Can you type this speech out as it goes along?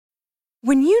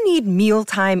When you need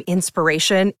mealtime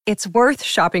inspiration, it's worth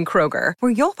shopping Kroger,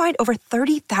 where you'll find over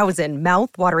 30,000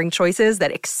 mouth-watering choices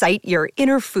that excite your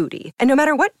inner foodie. And no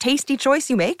matter what tasty choice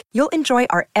you make, you'll enjoy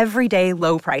our everyday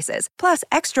low prices, plus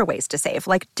extra ways to save,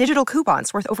 like digital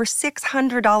coupons worth over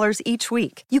 $600 each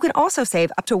week. You can also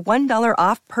save up to $1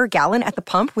 off per gallon at the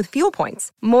pump with fuel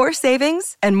points. More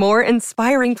savings and more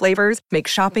inspiring flavors make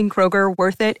shopping Kroger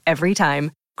worth it every time.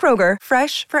 Kroger,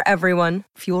 fresh for everyone.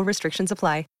 Fuel restrictions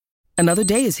apply. Another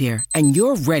day is here, and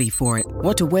you're ready for it.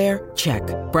 What to wear? Check.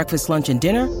 Breakfast, lunch, and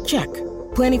dinner? Check.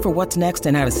 Planning for what's next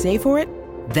and how to save for it?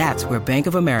 That's where Bank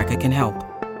of America can help.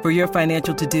 For your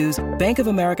financial to-dos, Bank of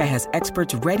America has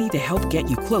experts ready to help get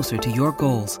you closer to your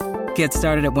goals. Get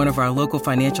started at one of our local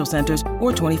financial centers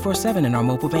or 24/7 in our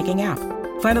mobile banking app.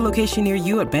 Find a location near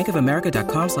you at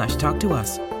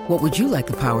bankofamerica.com/talktous. What would you like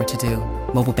the power to do?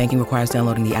 Mobile banking requires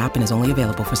downloading the app and is only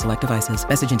available for select devices.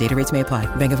 Message and data rates may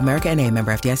apply. Bank of America N.A.,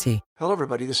 member FDIC. Hello,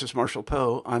 everybody. This is Marshall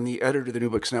Poe. I'm the editor of the New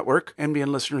Books Network.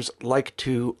 NBN listeners like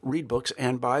to read books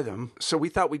and buy them. So we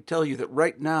thought we'd tell you that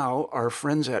right now, our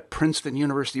friends at Princeton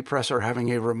University Press are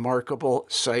having a remarkable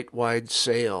site-wide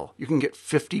sale. You can get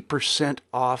 50%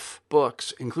 off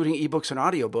books, including ebooks and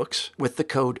audiobooks, with the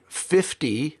code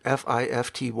 50,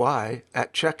 F-I-F-T-Y,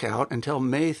 at checkout until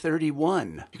May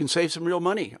 31. You can save some real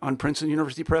money on Princeton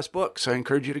University Press books. I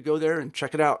encourage you to go there and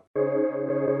check it out.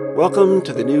 Welcome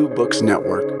to the New Books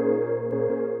Network.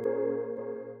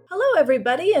 Hello,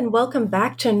 everybody, and welcome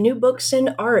back to New Books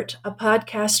in Art, a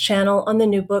podcast channel on the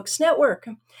New Books Network.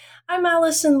 I'm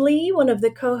Allison Lee, one of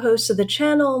the co-hosts of the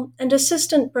channel and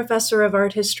assistant professor of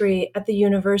art history at the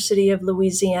University of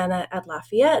Louisiana at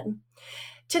Lafayette.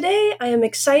 Today, I am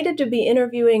excited to be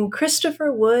interviewing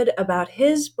Christopher Wood about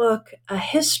his book, A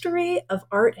History of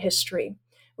Art History,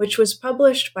 which was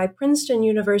published by Princeton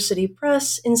University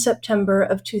Press in September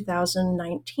of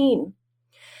 2019.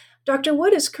 Dr.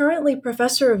 Wood is currently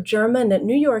professor of German at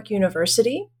New York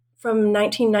University. From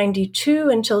 1992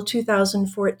 until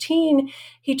 2014,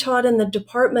 he taught in the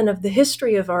Department of the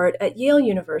History of Art at Yale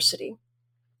University.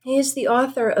 He is the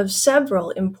author of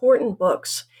several important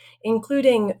books,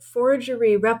 including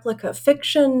Forgery Replica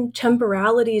Fiction,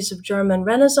 Temporalities of German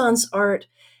Renaissance Art,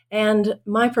 and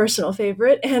my personal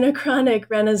favorite, Anachronic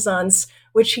Renaissance,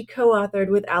 which he co-authored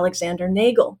with Alexander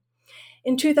Nagel.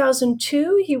 In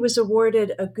 2002, he was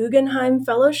awarded a Guggenheim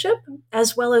Fellowship,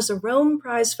 as well as a Rome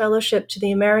Prize Fellowship to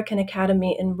the American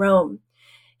Academy in Rome.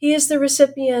 He is the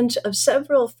recipient of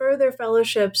several further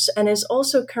fellowships and is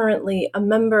also currently a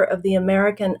member of the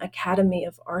American Academy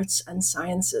of Arts and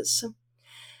Sciences.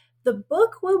 The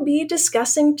book we'll be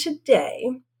discussing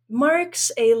today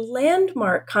marks a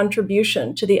landmark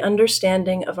contribution to the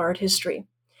understanding of art history.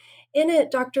 In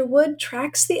it, Dr. Wood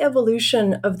tracks the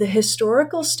evolution of the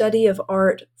historical study of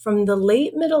art from the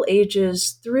late Middle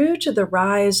Ages through to the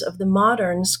rise of the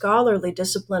modern scholarly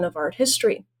discipline of art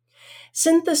history,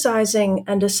 synthesizing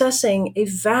and assessing a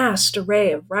vast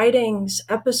array of writings,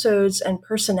 episodes, and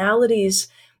personalities.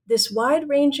 This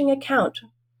wide-ranging account,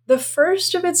 the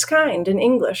first of its kind in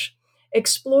English,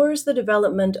 explores the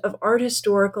development of art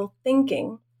historical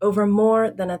thinking over more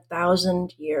than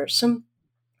 1,000 years.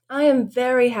 I am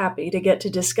very happy to get to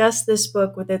discuss this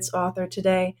book with its author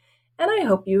today, and I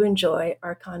hope you enjoy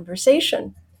our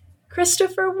conversation.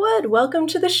 Christopher Wood, welcome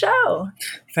to the show.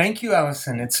 Thank you,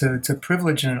 Allison. It's a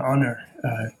privilege and an honor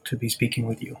to be speaking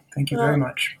with you. Thank you very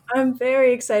much. I'm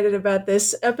very excited about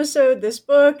this episode, this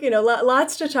book,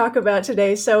 lots to talk about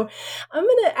today. So I'm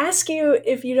going to ask you,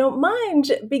 if you don't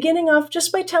mind, beginning off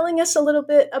just by telling us a little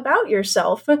bit about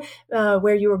yourself,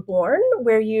 where you were born,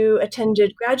 where you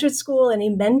attended graduate school, any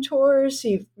mentors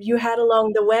you had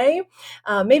along the way,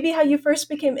 maybe how you first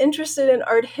became interested in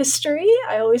art history.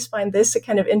 I always find this a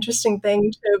kind of interesting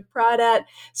thing to prod at.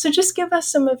 So just give us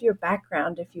some of your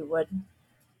background, if you would.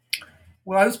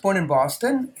 Well, I was born in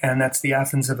Boston, and that's the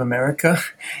Athens of America,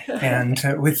 and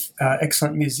with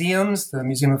excellent museums, the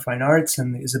Museum of Fine Arts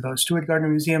and the Isabella Stewart Gardner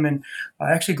Museum. And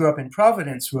I actually grew up in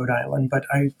Providence, Rhode Island, but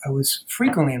I was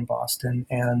frequently in Boston,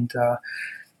 and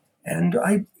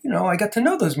I got to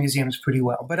know those museums pretty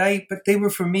well. But they were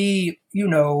for me,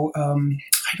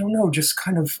 I don't know, just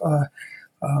kind of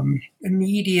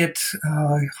immediate,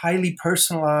 highly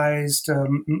personalized,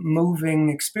 moving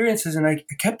experiences. And I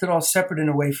kept it all separate and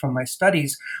away from my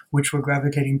studies, which were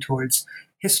gravitating towards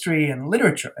history and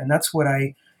literature. And that's what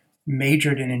I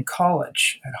majored in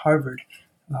college at Harvard,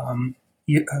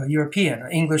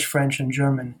 European, English, French, and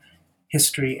German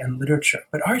history and literature.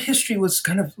 But art history was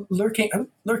kind of lurking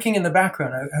in the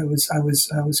background. I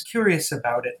was curious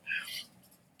about it.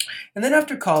 And then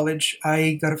after college,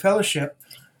 I got a fellowship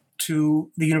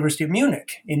to the University of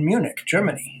Munich in Munich,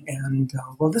 Germany. And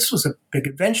this was a big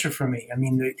adventure for me. I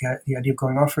mean, the idea of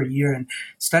going off for a year and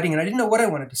studying, and I didn't know what I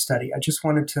wanted to study. I just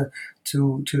wanted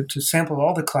to sample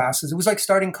all the classes. It was like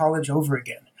starting college over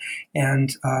again.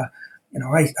 And I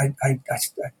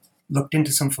looked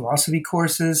into some philosophy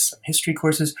courses, some history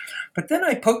courses, but then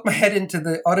I poked my head into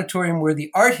the auditorium where the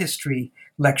art history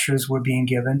lectures were being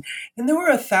given, and there were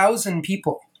 1,000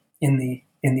 people in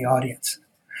the audience.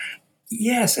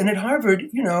 Yes, and at Harvard,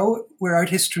 where art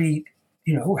history,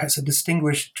 has a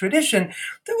distinguished tradition,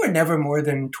 there were never more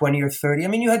than 20 or 30. I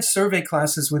mean, you had survey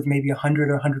classes with maybe 100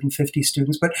 or 150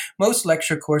 students, but most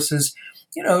lecture courses,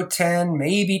 10,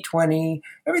 maybe 20.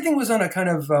 Everything was on a kind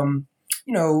of,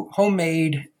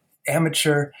 homemade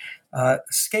amateur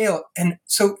scale. And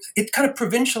so it kind of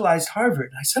provincialized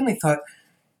Harvard. I suddenly thought,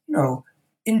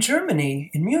 in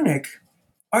Germany, in Munich,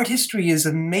 art history is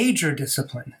a major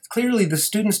discipline. Clearly, the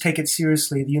students take it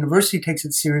seriously. The university takes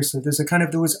it seriously.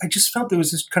 I just felt there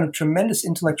was this kind of tremendous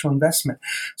intellectual investment.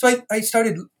 So I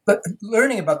started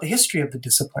learning about the history of the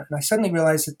discipline. And I suddenly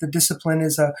realized that the discipline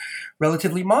is a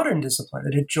relatively modern discipline,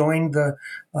 that it joined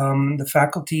the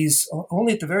faculties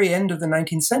only at the very end of the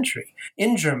 19th century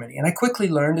in Germany. And I quickly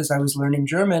learned, as I was learning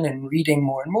German and reading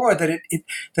more and more, that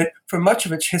that for much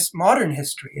of its modern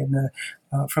history,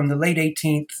 from the late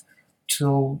 18th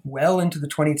till well into the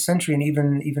 20th century and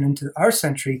even into our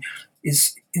century,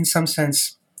 is in some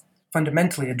sense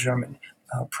fundamentally a German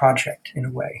project in a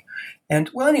way. And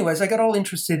anyways, I got all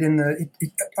interested in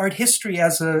art history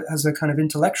as a kind of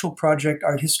intellectual project,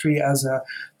 art history as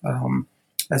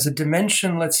a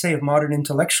dimension, let's say, of modern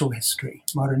intellectual history,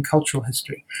 modern cultural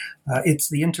history. It's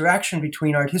the interaction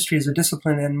between art history as a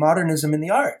discipline and modernism in the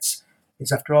arts.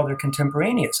 Because after all, they're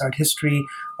contemporaneous. Art history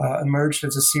emerged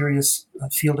as a serious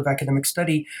field of academic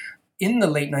study in the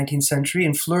late 19th century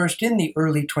and flourished in the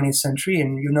early 20th century,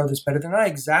 and you know this better than I,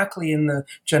 exactly in the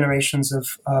generations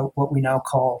of what we now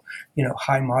call,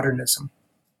 high modernism.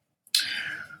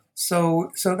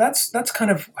 So that's kind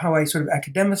of how I sort of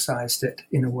academicized it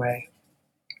in a way.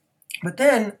 But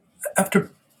then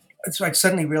so I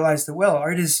suddenly realized that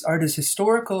art is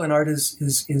historical, and art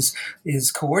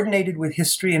is coordinated with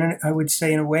history, and I would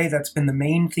say in a way that's been the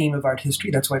main theme of art history.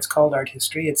 That's why it's called art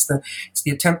history. It's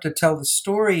the attempt to tell the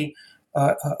story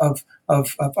of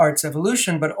art's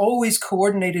evolution, but always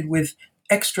coordinated with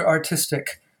extra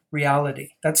artistic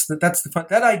reality. That's the fun.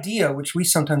 That idea, which we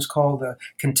sometimes call the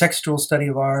contextual study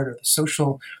of art or the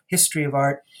social history of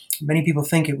art. Many people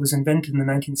think it was invented in the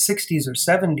 1960s or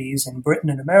 70s in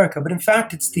Britain and America, but in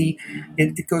fact,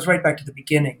 it goes right back to the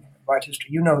beginning of art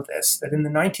history. You know this, that in the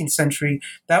 19th century,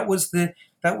 that was the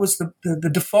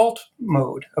default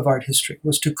mode of art history,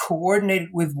 was to coordinate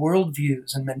it with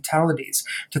worldviews and mentalities,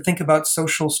 to think about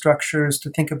social structures, to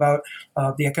think about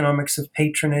the economics of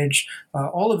patronage.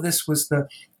 All of this was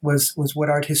what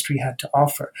art history had to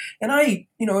offer. And I,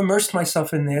 immersed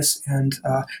myself in this and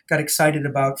got excited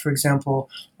about, for example,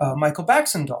 Michael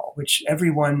Baxandall, which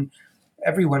everyone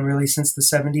really since the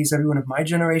 70s, everyone of my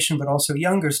generation, but also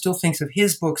younger, still thinks of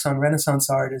his books on Renaissance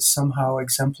art as somehow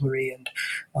exemplary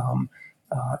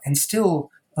and still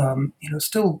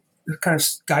kind of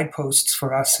guideposts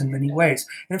for us in many ways.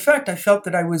 And in fact, I felt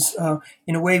that I was,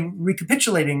 in a way,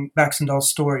 recapitulating Baxandall's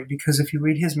story, because if you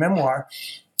read his memoir,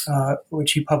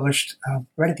 which he published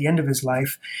right at the end of his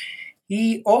life,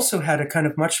 he also had a kind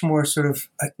of much more sort of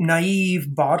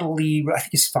naive, bodily, I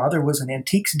think his father was an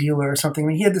antiques dealer or something. I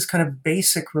mean, he had this kind of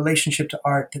basic relationship to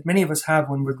art that many of us have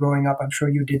when we're growing up. I'm sure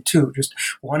you did too, just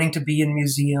wanting to be in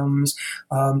museums,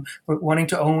 wanting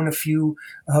to own a few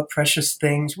precious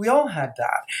things. We all had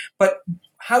that. But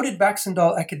how did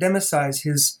Baxandall academicize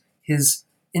his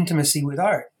intimacy with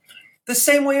art? The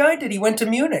same way I did. He went to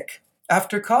Munich.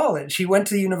 After college, he went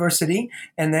to university,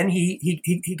 and then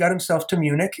he got himself to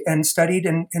Munich and studied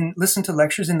and listened to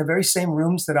lectures in the very same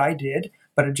rooms that I did,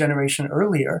 but a generation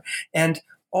earlier. And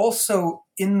also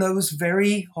in those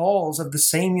very halls of the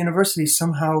same university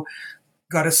somehow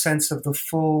got a sense of the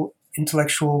full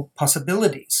intellectual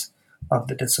possibilities of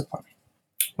the discipline.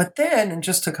 But then, and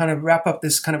just to kind of wrap up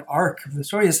this kind of arc of the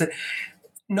story, is that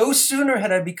no sooner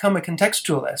had I become a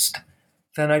contextualist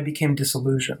than I became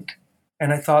disillusioned.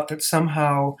 And I thought that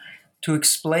somehow to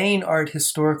explain art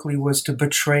historically was to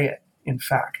betray it, in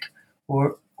fact,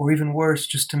 or even worse,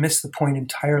 just to miss the point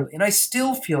entirely. And I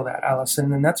still feel that,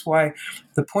 Alison, and that's why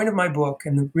the point of my book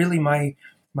and really my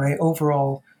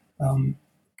overall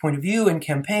point of view and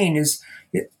campaign is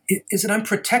that I'm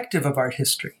protective of art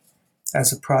history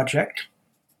as a project,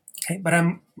 okay? But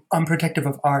I'm protective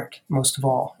of art most of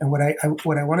all. And what I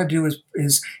want to do is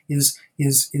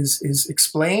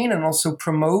explain and also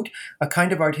promote a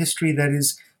kind of art history that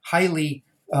is highly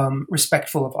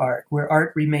respectful of art, where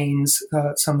art remains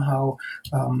somehow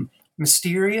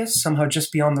mysterious, somehow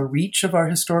just beyond the reach of our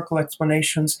historical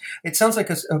explanations. It sounds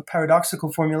like a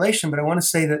paradoxical formulation, but I want to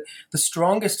say that the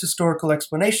strongest historical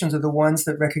explanations are the ones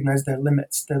that recognize their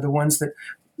limits. They're the ones that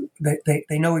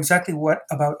they know exactly what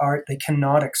about art they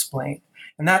cannot explain.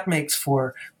 And that makes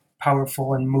for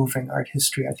powerful and moving art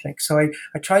history, I think. So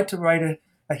I tried to write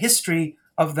a history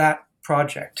of that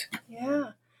project.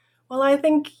 Yeah. Well, I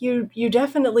think you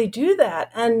definitely do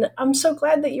that. And I'm so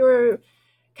glad that you're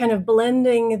kind of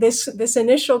blending this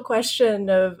initial question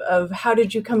of how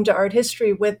did you come to art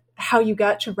history with how you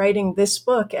got to writing this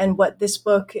book and what this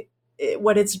book,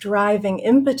 what its driving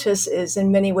impetus is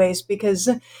in many ways, because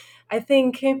I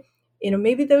think,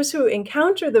 maybe those who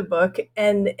encounter the book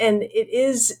and it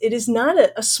is not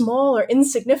a small or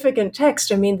insignificant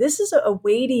text. I mean, this is a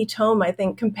weighty tome, I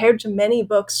think, compared to many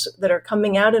books that are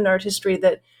coming out in art history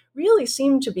that really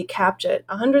seem to be capped at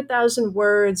 100,000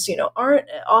 words, aren't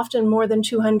often more than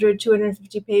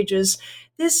 250 pages.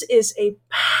 This is a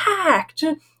packed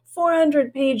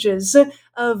 400 pages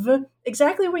of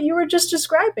exactly what you were just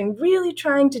describing, really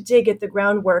trying to dig at the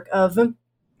groundwork of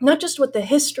not just what the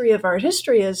history of art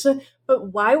history is,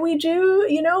 but why we do,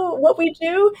 what we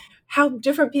do, how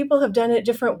different people have done it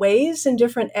different ways in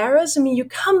different eras. I mean, you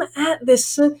come at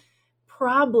this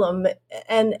problem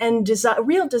and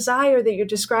real desire that you're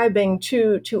describing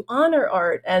to honor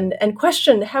art and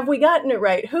question, have we gotten it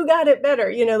right? Who got it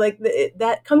better?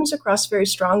 That comes across very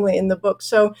strongly in the book.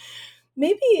 So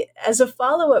maybe as a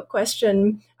follow-up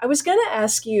question, I was going to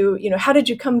ask you, how did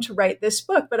you come to write this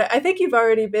book? But I think you've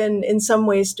already been in some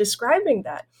ways describing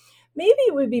that. Maybe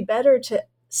it would be better to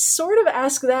sort of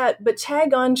ask that, but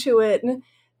tag onto it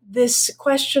this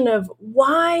question of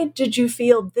why did you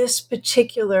feel this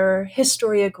particular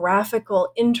historiographical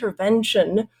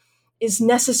intervention is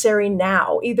necessary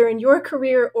now, either in your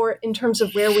career or in terms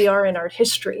of where we are in art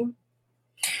history?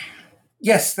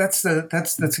 Yes, that's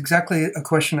exactly a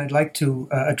question I'd like to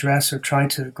address or try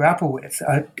to grapple with.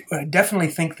 I definitely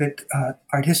think that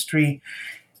art history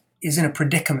is in a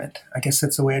predicament. I guess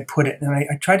that's the way I'd put it. And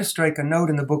I try to strike a note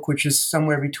in the book which is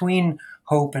somewhere between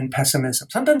hope and pessimism.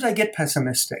 Sometimes I get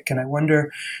pessimistic, and I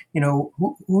wonder,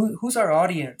 who's our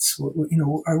audience?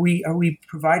 Are we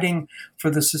providing for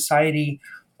the society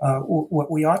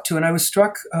what we ought to? And I was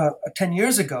struck 10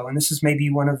 years ago, and this is maybe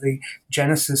one of the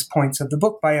genesis points of the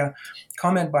book, by a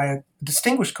comment by a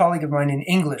distinguished colleague of mine in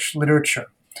English literature,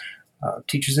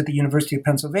 teaches at the University of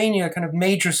Pennsylvania, a kind of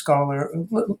major scholar,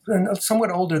 and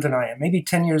somewhat older than I am, maybe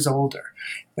 10 years older.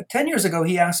 But 10 years ago,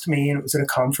 he asked me, and it was at a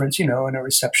conference, in a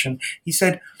reception, he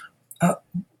said,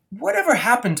 whatever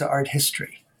happened to art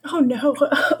history? Oh no!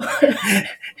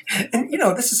 And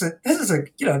this is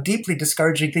a deeply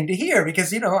discouraging thing to hear,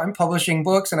 because I'm publishing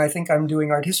books and I think I'm doing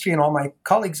art history, and all my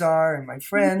colleagues are and my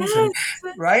friends, yes.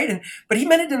 Right? But he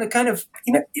meant it in a kind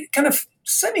of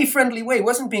semi-friendly way. He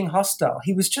wasn't being hostile.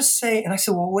 He was just saying, and I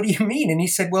said, well, what do you mean? And he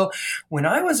said, well, when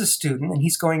I was a student, and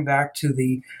he's going back to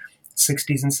the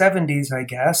 60s and 70s, I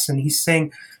guess, and he's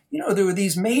saying, there were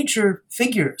these major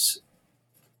figures,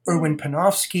 Erwin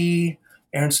Panofsky,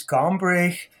 Ernst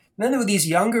Gombrich. And then there were these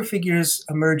younger figures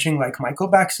emerging, like Michael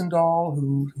Baxendale,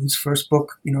 whose first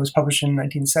book, was published in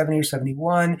 1970 or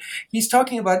 71. He's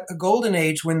talking about a golden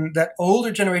age when that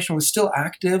older generation was still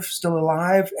active, still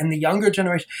alive, and the younger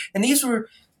generation. And these were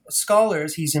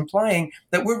scholars, he's implying,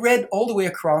 that were read all the way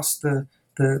across the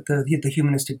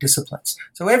humanistic disciplines.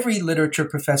 So every literature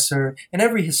professor and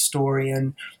every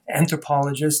historian,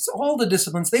 anthropologists, all the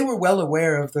disciplines, they were well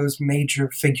aware of those major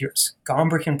figures,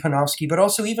 Gombrich and Panofsky, but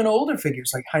also even older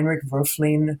figures like Heinrich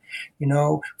Wölfflin,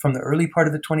 from the early part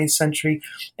of the 20th century.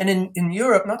 And in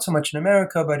Europe, not so much in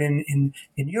America, but in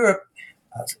Europe,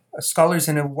 scholars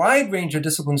in a wide range of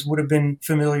disciplines would have been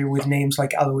familiar with names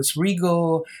like Alois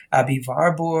Riegel, Aby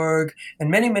Warburg, and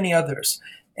many, many others.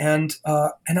 And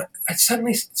it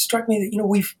suddenly struck me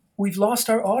that we've lost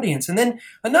our audience. And then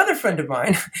another friend of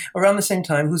mine, around the same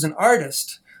time, who's an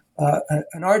artist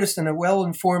and a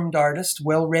well-informed artist,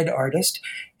 well-read artist,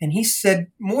 and he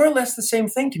said more or less the same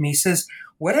thing to me. He says,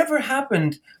 whatever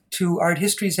happened to art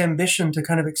history's ambition to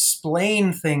kind of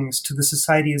explain things to the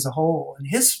society as a whole? And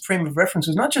his frame of reference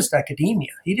was not just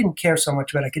academia. He didn't care so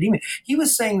much about academia. He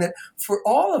was saying that for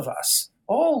all of us,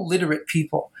 all literate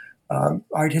people,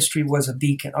 art history was a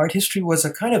beacon. Art history was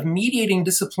a kind of mediating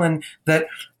discipline that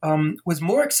was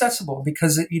more accessible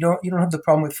because you don't have the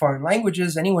problem with foreign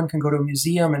languages. Anyone can go to a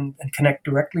museum and connect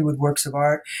directly with works of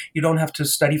art. You don't have to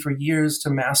study for years to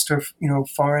master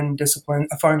foreign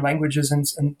languages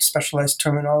and specialized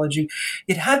terminology.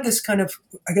 It had this kind of,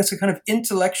 I guess, a kind of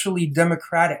intellectually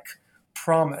democratic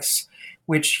promise,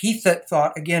 which he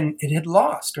thought, again, it had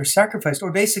lost or sacrificed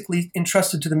or basically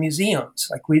entrusted to the museums.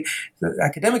 Like the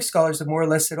academic scholars have more or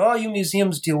less said, oh, you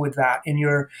museums deal with that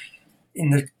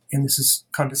and this is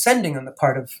condescending on the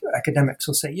part of academics,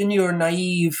 will say, in your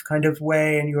naive kind of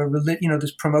way and your,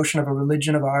 this promotion of a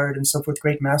religion of art and so forth,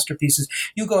 great masterpieces,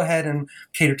 you go ahead and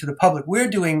cater to the public. We're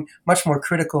doing much more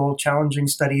critical, challenging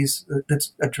studies that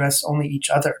address only each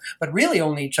other, but really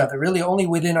only each other, really only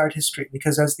within art history,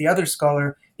 because as the other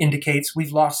scholar indicates,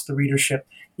 we've lost the readership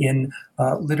in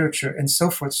literature and so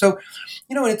forth. So,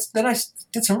 then I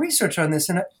did some research on this,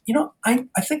 and I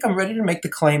think I'm ready to make the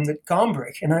claim that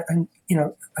Gombrich, and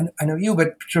I know you,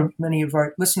 but many of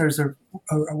our listeners are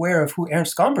aware of who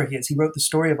Ernst Gombrich is. He wrote The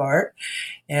Story of Art,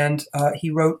 and he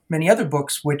wrote many other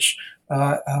books which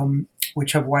have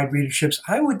wide readerships.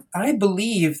 I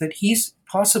believe that he's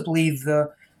possibly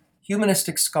the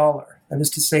humanistic scholar, that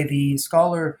is to say, the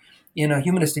scholar in a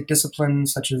humanistic discipline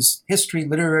such as history,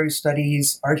 literary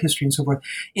studies, art history, and so forth,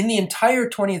 in the entire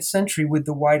 20th century with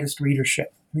the widest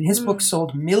readership. I mean, his book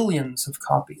sold millions of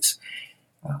copies.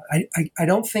 I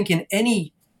don't think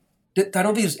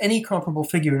there's any comparable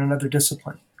figure in another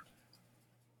discipline.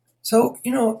 So,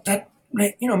 that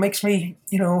makes me,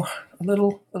 a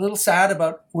little sad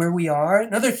about where we are.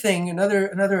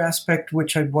 Another aspect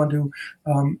which I want to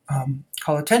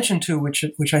call attention to,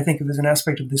 which I think of as an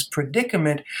aspect of this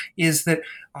predicament, is that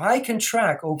I can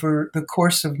track over the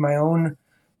course of my own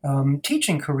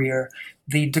teaching career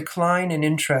the decline in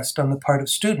interest on the part of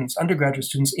students, undergraduate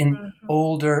students, in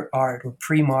older art or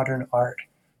pre-modern art.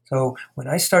 So when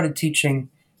I started teaching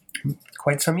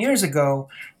quite some years ago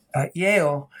at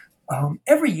Yale,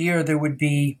 every year there would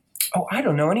be,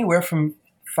 anywhere from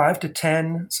 5 to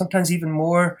 10, sometimes even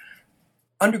more,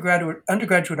 undergraduate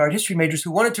art history majors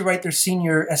who wanted to write their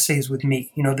senior essays with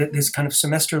me. This kind of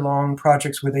semester-long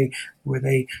projects where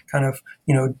they kind of,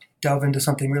 delve into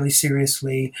something really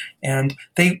seriously. And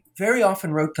they very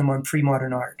often wrote them on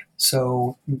pre-modern art.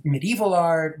 So medieval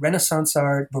art, Renaissance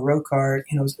art, Baroque art,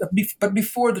 but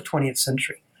before the 20th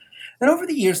century. And over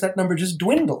the years, that number just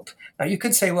dwindled. Now, you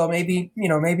could say, well, maybe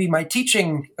my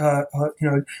teaching, got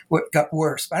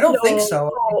worse. But I don't think so.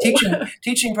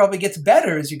 Teaching probably gets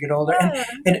better as you get older,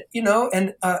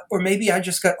 or maybe I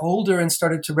just got older and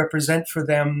started to represent for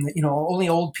them. Only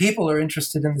old people are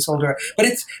interested in this older.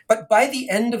 But by the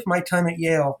end of my time at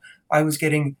Yale, I was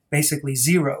getting basically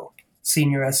zero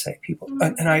senior essay people.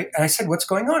 And I said, what's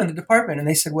going on in the department? And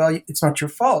they said, well, it's not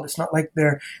your fault. It's not like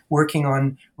they're working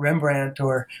on Rembrandt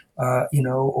or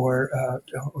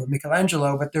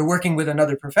Michelangelo, but they're working with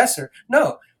another professor.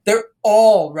 No, they're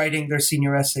all writing their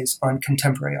senior essays on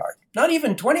contemporary art. Not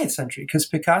even 20th century, because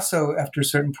Picasso, after a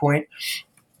certain point,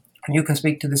 and you can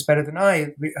speak to this better than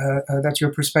I, that's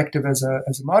your perspective as a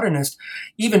modernist,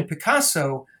 even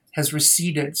Picasso has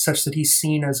receded such that he's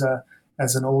seen as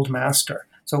an old master.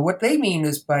 So what they mean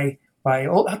is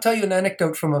I'll tell you an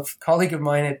anecdote from a colleague of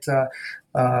mine at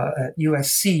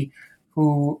USC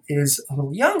who is a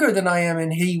little younger than I am,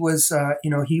 and he was,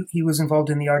 he was involved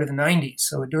in the art of the 90s.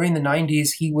 So during the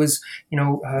 90s, he was,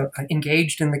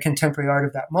 engaged in the contemporary art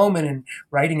of that moment and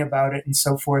writing about it and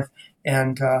so forth.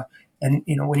 And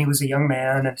when he was a young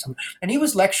man, and he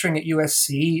was lecturing at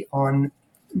USC on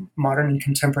modern and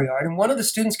contemporary art. And one of the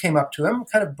students came up to him,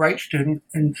 kind of bright student,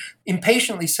 and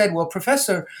impatiently said, well,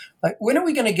 Professor, when are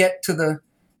we going to get to the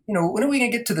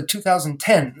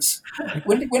 2010s?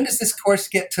 When does this course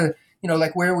get to,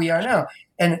 where we are now?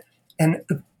 And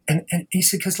he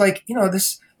said, because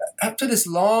this, after this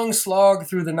long slog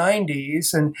through the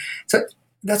 90s, and so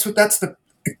that's the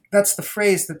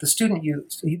phrase that the student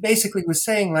used. He basically was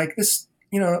saying this,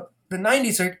 the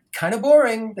 90s are kind of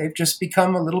boring. They've just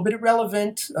become a little bit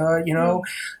irrelevant.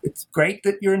 It's great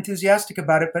that you're enthusiastic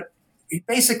about it, but he's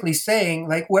basically saying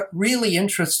what really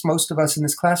interests most of us in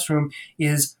this classroom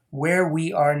is where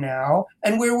we are now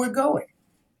and where we're going.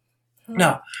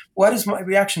 Now, what is my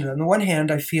reaction to that? On the one hand,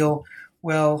 I feel,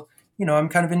 well, I'm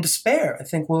kind of in despair. I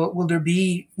think, will there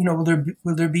be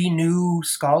new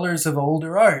scholars of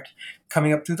older art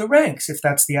coming up through the ranks if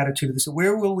that's the attitude of this?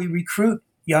 Where will we recruit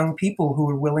young people who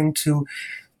are willing to,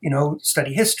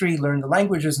 study history, learn the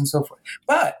languages, and so forth?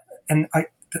 And I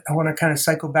want to kind of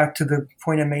cycle back to the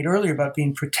point I made earlier about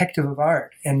being protective of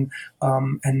art and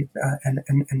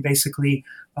basically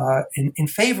in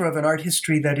favor of an art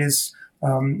history that is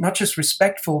not just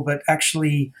respectful, but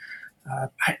actually,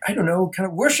 kind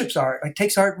of worships art,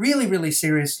 takes art really, really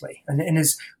seriously, and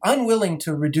is unwilling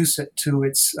to reduce it to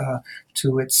its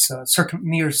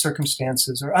mere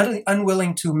circumstances, or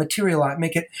unwilling to materialize,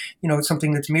 make it,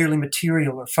 something that's merely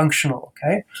material or functional.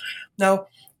 Okay, now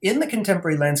in the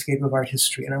contemporary landscape of art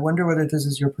history, and I wonder whether this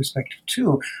is your perspective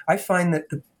too, I find that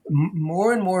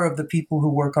more and more of the people who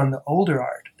work on the older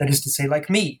art, that is to say, like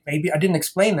me, maybe I didn't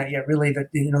explain that yet, really, that,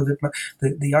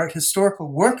 the art historical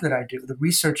work that I do, the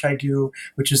research I do,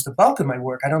 which is the bulk of my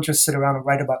work. I don't just sit around and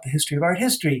write about the history of art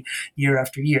history year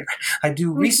after year. I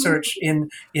do research in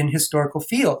historical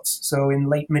fields. So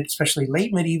in especially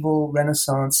late medieval,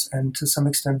 Renaissance, and to some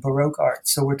extent Baroque art.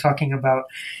 So we're talking about,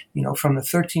 from the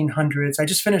 1300s. I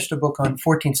just finished a book on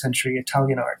 14th century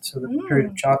Italian art, so the period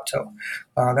of Giotto.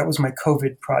 That was my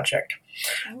COVID project.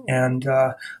 And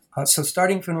so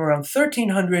starting from around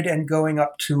 1300 and going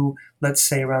up to, let's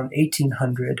say, around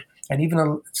 1800, and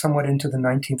even somewhat into the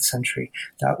 19th century,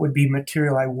 that would be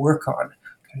material I work on,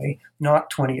 okay,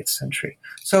 not 20th century.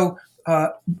 So,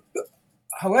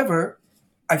 however,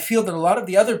 I feel that a lot of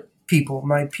the other people,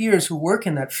 my peers who work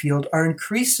in that field, are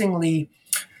increasingly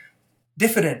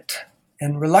diffident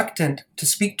and reluctant to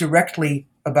speak directly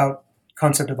about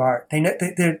concept of art.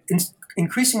 They're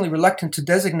increasingly reluctant to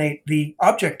designate the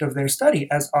object of their study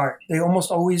as art. They almost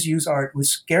always use art with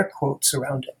scare quotes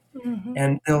around it. Mm-hmm.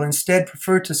 And they'll instead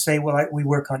prefer to say, well, we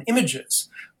work on images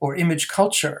or image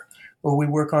culture, or we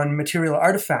work on material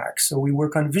artifacts, or we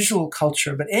work on visual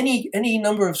culture, but any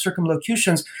number of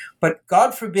circumlocutions, but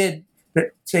God forbid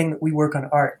that saying that we work on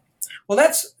art. Well,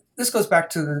 this goes back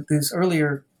to these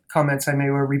earlier comments I made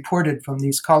were reported from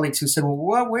these colleagues who said, well,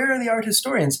 where are the art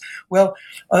historians? Well,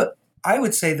 I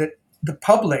would say that the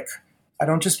public, I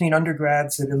don't just mean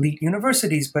undergrads at elite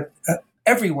universities, but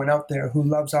everyone out there who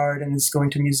loves art and is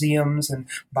going to museums and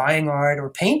buying art or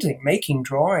painting, making,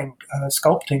 drawing,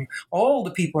 sculpting, all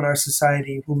the people in our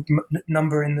society who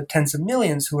number in the tens of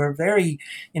millions who are very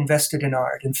invested in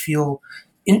art and feel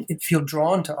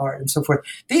drawn to art and so forth.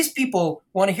 These people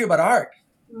want to hear about art.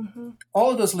 Mm-hmm.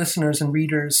 All of those listeners and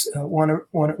readers want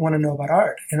to know about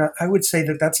art. And I would say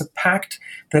that that's a pact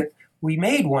that we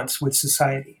made once with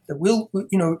society, that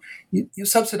you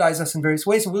subsidize us in various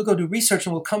ways and we'll go do research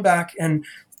and we'll come back and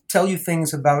tell you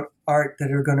things about art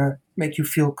that are going to make you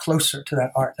feel closer to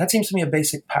that art. That seems to me a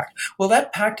basic pact. Well,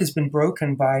 that pact has been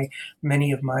broken by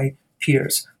many of my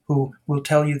peers who will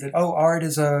tell you that, art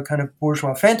is a kind of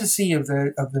bourgeois fantasy of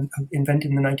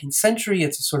invented in the 19th century.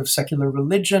 It's a sort of secular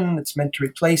religion. It's meant to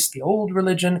replace the old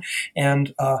religion.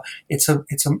 And it's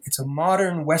a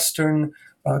modern Western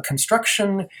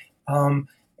construction.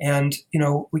 And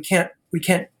we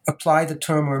can't apply the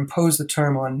term or impose the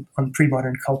term on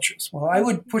pre-modern cultures. Well, I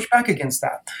would push back against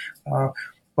that.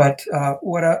 But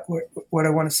what I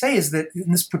want to say is that,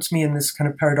 and this puts me in this kind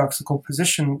of paradoxical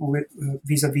position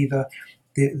vis-a-vis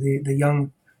the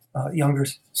younger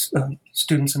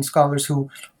students and scholars who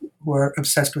are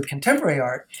obsessed with contemporary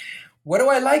art. What do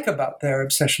I like about their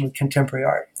obsession with contemporary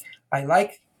art? I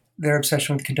like their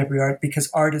obsession with contemporary art because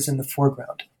art is in the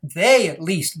foreground. They at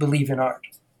least believe in art.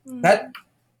 Mm-hmm. That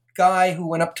guy who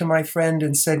went up to my friend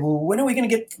and said, well, when are we going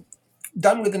to get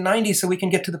done with the 90s so we can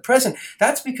get to the present?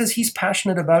 That's because he's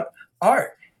passionate about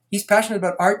art. He's passionate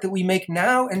about art that we make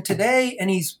now and today, and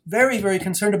he's very, very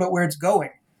concerned about where it's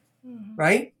going, mm-hmm.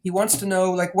 right? He wants to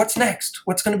know, what's next?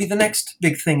 What's going to be the next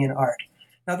big thing in art?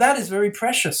 Now, that is very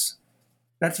precious.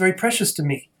 That's very precious to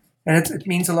me. And it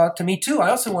means a lot to me, too.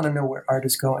 I also want to know where art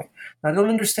is going. I don't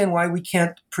understand why we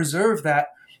can't preserve that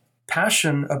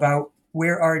passion about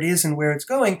where art is and where it's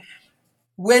going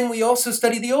when we also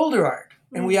study the older art.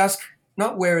 And we ask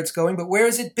not where it's going, but where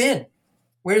has it been?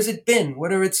 Where has it been?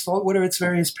 What are its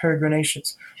various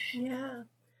peregrinations? Yeah.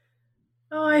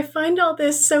 Oh, I find all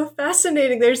this so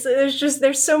fascinating. There's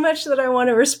so much that I want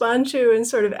to respond to and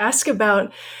sort of ask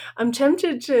about. I'm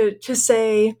tempted to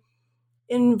say,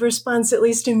 in response, at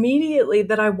least immediately,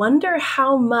 that I wonder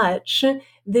how much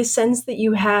the sense that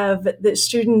you have that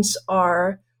students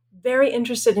are very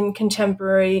interested in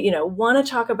contemporary, want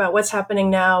to talk about what's happening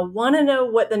now, want to know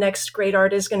what the next great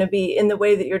art is going to be in the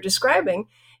way that you're describing,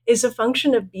 is a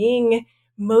function of being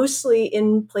mostly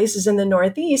in places in the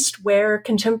Northeast where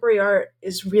contemporary art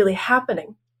is really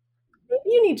happening. Maybe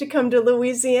you need to come to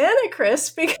Louisiana, Chris,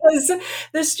 because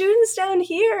the students down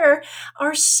here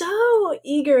are so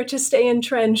eager to stay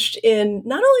entrenched in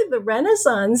not only the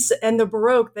Renaissance and the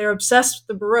Baroque, they're obsessed with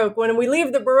the Baroque. When we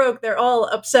leave the Baroque, they're all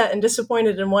upset and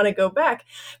disappointed and want to go back.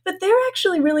 But they're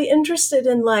actually really interested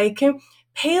in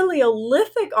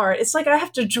Paleolithic art. It's like I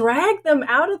have to drag them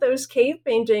out of those cave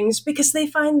paintings because they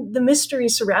find the mystery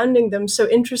surrounding them so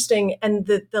interesting, and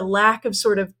the lack of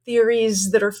sort of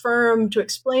theories that are firm to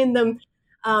explain them.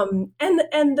 And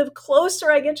the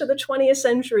closer I get to the 20th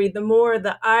century, the more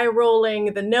the eye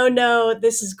rolling, the no,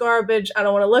 this is garbage. I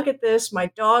don't want to look at this. My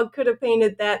dog could have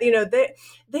painted that.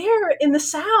 They're in the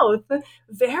South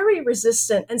very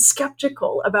resistant and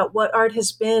skeptical about what art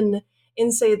has been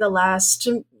in, say, the last,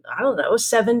 I don't know,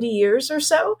 70 years or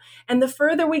so. And the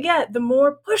further we get, the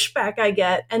more pushback I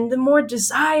get and the more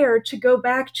desire to go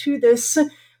back to this,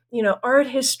 art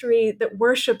history that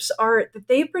worships art that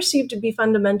they perceive to be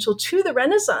fundamental to the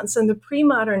Renaissance and the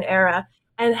pre-modern era,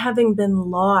 and having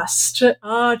been lost,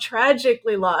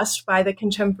 tragically lost by the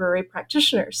contemporary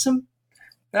practitioners.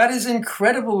 That is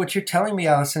incredible what you're telling me,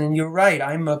 Alison, and you're right.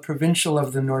 I'm a provincial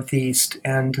of the Northeast,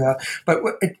 and but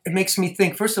it makes me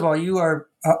think. First of all, you are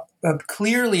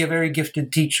clearly a very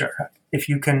gifted teacher if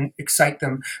you can excite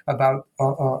them about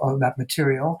that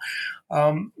material.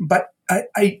 But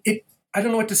I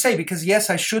don't know what to say, because yes,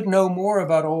 I should know more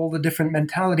about all the different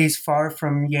mentalities far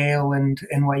from Yale and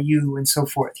NYU and so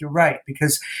forth. You're right,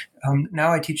 because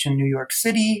now I teach in New York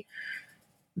City.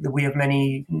 We have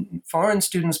many foreign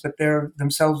students, but they're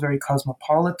themselves very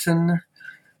cosmopolitan.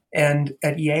 And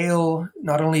at Yale,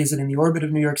 not only is it in the orbit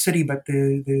of New York City, but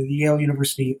the Yale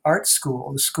University Art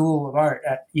School, the School of Art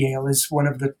at Yale, is one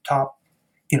of the top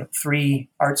 3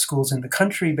 art schools in the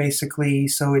country, basically.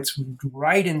 So it's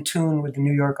right in tune with the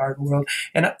New York art world.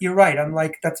 And you're right. I'm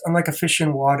like a fish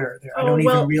in water there. I don't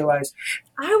even realize.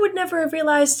 I would never have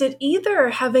realized it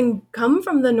either, having come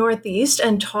from the Northeast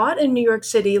and taught in New York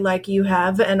City like you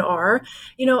have and are.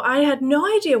 I had no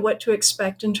idea what to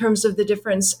expect in terms of the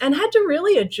difference, and had to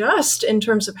really adjust in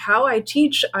terms of how I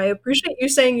teach. I appreciate you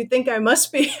saying you think I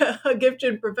must be a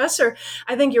gifted professor.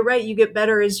 I think you're right. You get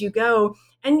better as you go,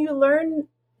 and you learn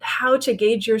how to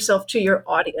gauge yourself to your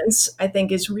audience, I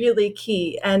think, is really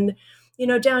key. And,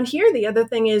 down here, the other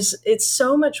thing is it's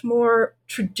so much more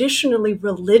traditionally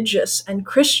religious and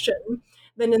Christian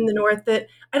than in the North, that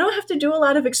I don't have to do a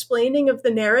lot of explaining of the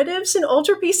narratives and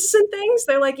altarpieces and things.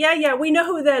 They're like, yeah, we know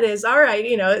who that is. All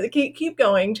right, keep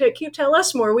going. Tell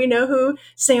us more. We know who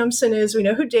Samson is. We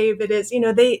know who David is.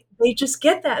 They just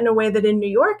get that in a way that in New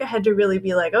York, I had to really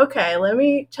be like, okay, let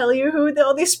me tell you who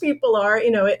all these people are.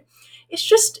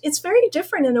 It's very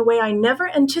different in a way I never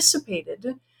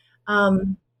anticipated.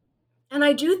 And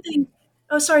I do think,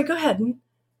 oh, sorry, go ahead.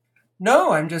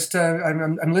 No, I'm just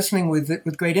I'm listening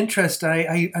with great interest.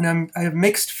 I have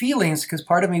mixed feelings, because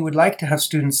part of me would like to have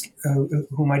students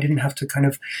whom I didn't have to kind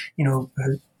of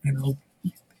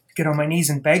get on my knees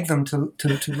and beg them to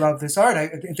love this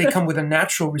art. They come with a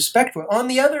natural respect for it. On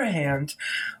the other hand,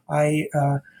 I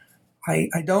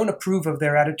don't approve of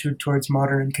their attitude towards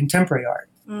modern and contemporary art.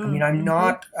 I mean, I'm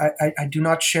not. I do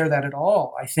not share that at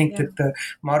all. I think that the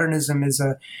modernism is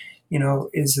an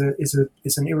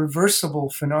irreversible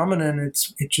phenomenon.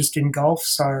 It just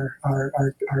engulfs our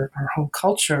whole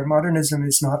culture. Modernism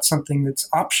is not something that's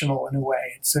optional in a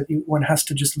way. It's that one has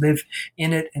to just live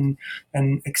in it and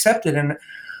accept it. And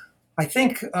I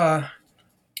think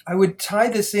I would tie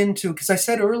this into, because I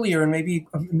said earlier, and maybe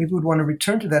would want to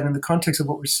return to that in the context of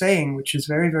what we're saying, which is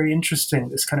very, very interesting,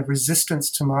 this kind of resistance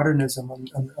to modernism on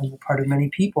the part of many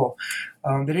people,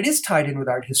 that it is tied in with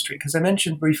art history. Because I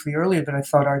mentioned briefly earlier that I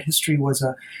thought art history was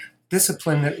a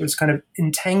discipline that was kind of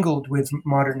entangled with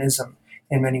modernism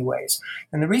in many ways.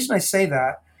 And the reason I say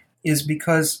that is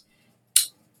because,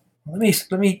 let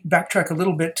me backtrack a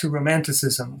little bit to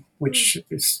Romanticism, which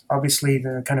is obviously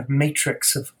the kind of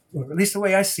matrix of, or at least the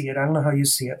way I see it, I don't know how you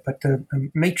see it, but the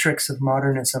matrix of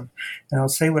modernism. And I'll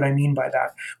say what I mean by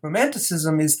that.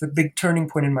 Romanticism is the big turning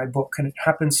point in my book, and it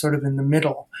happens sort of in the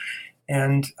middle.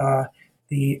 And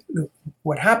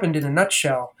what happened in a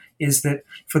nutshell is that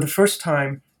for the first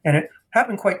time, and it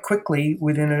happened quite quickly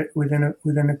within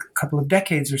a couple of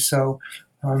decades or so,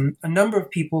 a number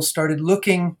of people started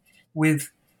looking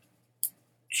with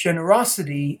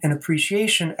generosity and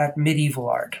appreciation at medieval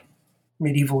art,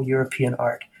 medieval European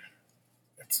art.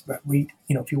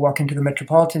 If you walk into the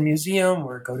Metropolitan Museum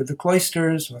or go to the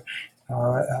cloisters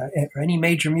or any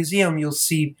major museum, you'll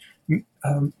see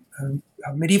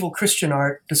medieval Christian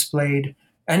art displayed,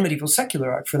 and medieval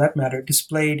secular art, for that matter,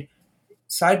 displayed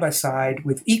side by side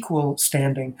with equal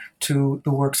standing to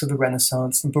the works of the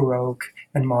Renaissance and Baroque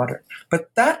and modern.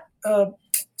 But that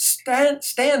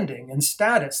standing and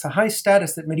status, the high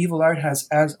status that medieval art has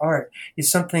as art,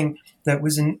 is something that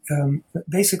was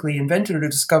basically invented or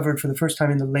discovered for the first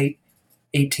time in the late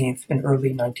 18th and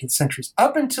early 19th centuries.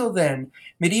 Up until then,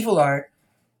 medieval art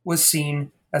was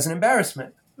seen as an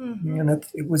embarrassment. Mm-hmm. And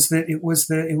it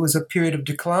was a period of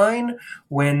decline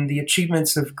when the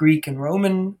achievements of Greek and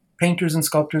Roman painters and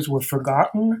sculptors were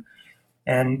forgotten,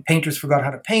 and painters forgot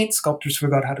how to paint, sculptors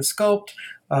forgot how to sculpt.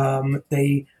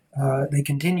 They They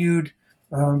continued,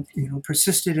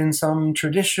 persisted in some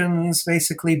traditions,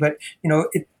 basically. But,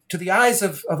 to the eyes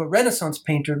of a Renaissance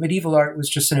painter, medieval art was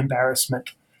just an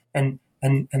embarrassment. And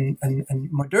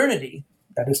modernity,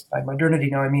 that is, by modernity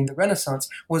now I mean the Renaissance,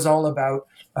 was all about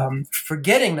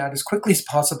forgetting that as quickly as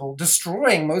possible,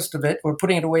 destroying most of it or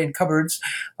putting it away in cupboards,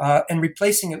 and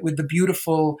replacing it with the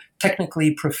beautiful,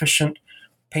 technically proficient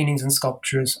paintings and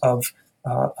sculptures of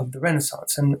the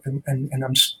Renaissance. And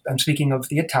I'm speaking of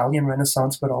the Italian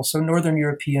Renaissance, but also Northern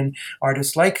European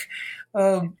artists like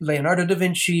Leonardo da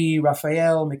Vinci,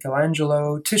 Raphael,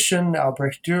 Michelangelo, Titian,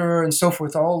 Albrecht Dürer, and so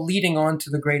forth, all leading on to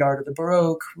the great art of the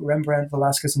Baroque, Rembrandt,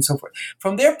 Velázquez, and so forth.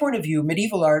 From their point of view,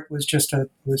 medieval art was just a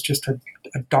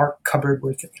dark cupboard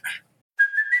worth it.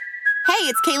 Hey,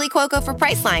 it's Kaylee Cuoco for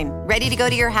Priceline. Ready to go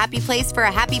to your happy place for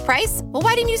a happy price? Well,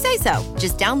 why didn't you say so?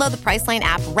 Just download the Priceline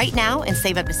app right now and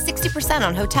save up to 60%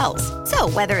 on hotels. So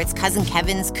whether it's Cousin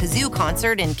Kevin's Kazoo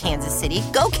Concert in Kansas City,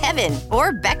 go Kevin,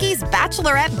 or Becky's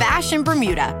Bachelorette Bash in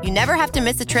Bermuda, you never have to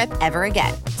miss a trip ever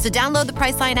again. So download the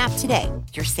Priceline app today.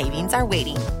 Your savings are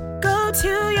waiting. Go to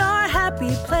your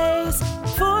happy place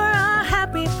for a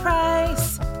happy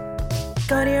price.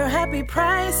 Go to your happy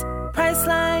price,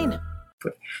 Priceline.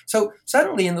 So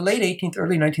suddenly, in the late 18th,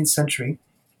 early 19th century,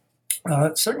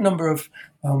 a certain number of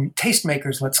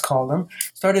tastemakers, let's call them,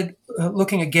 started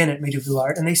looking again at medieval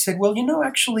art, and they said, well,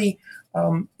 actually,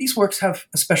 these works have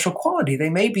a special quality.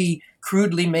 They may be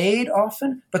crudely made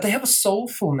often, but they have a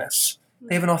soulfulness.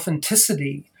 They have an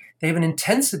authenticity. They have an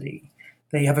intensity.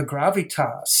 They have a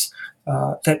gravitas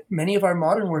that many of our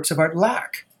modern works of art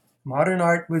lack. Modern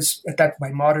art was, by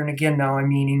modern again now I'm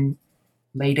meaning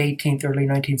late 18th, early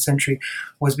 19th century,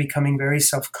 was becoming very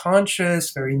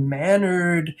self-conscious, very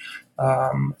mannered,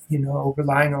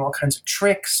 relying on all kinds of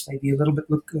tricks, maybe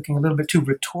looking a little bit too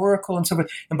rhetorical and so forth.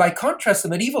 And by contrast, the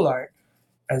medieval art,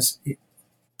 as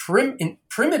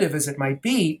primitive as it might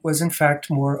be, was in fact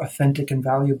more authentic and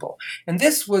valuable. And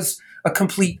this was a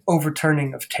complete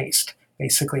overturning of taste,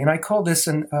 basically. And I call this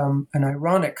an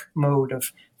ironic mode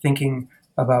of thinking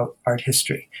about art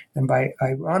history. And by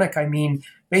ironic, I mean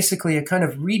basically a kind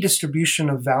of redistribution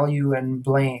of value and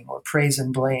blame, or praise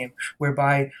and blame,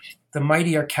 whereby the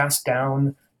mighty are cast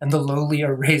down and the lowly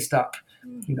are raised up,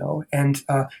 And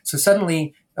so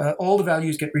suddenly all the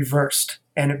values get reversed.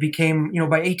 And it became,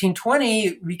 by 1820,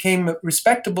 it became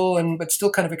respectable but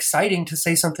still kind of exciting to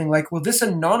say something like, well, this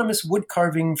anonymous wood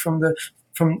carving from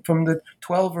the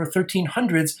 12 or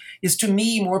 1300s is to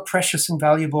me more precious and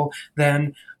valuable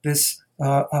than this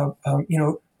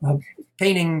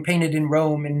painting painted in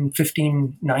Rome in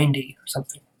 1590 or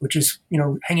something, which is,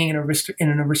 hanging in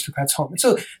an aristocrat's home. And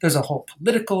so there's a whole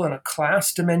political and a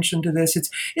class dimension to this.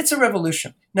 It's a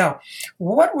revolution. Now,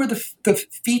 what were the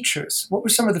features? What were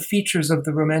some of the features of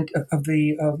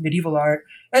the medieval art?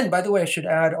 And by the way, I should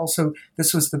add also,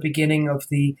 this was the beginning of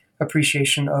the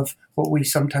appreciation of what we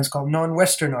sometimes call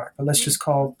non-Western art, but let's just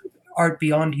call art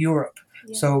beyond Europe.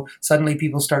 Yeah. So suddenly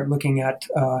people start looking at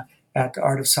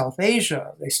art of South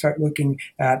Asia. They start looking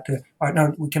at art.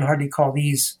 Now, we can hardly call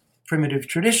these primitive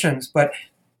traditions, but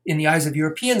in the eyes of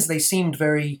Europeans, they seemed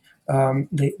very,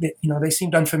 they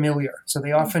seemed unfamiliar. So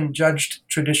they often judged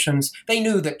traditions. They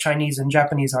knew that Chinese and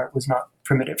Japanese art was not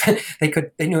primitive.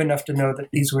 They knew enough to know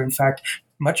that these were in fact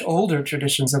much older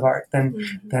traditions of art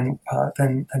than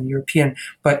European.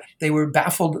 But they were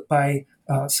baffled by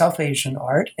South Asian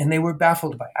art, and they were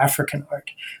baffled by African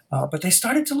art. But they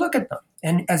started to look at them.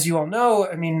 And as you all know,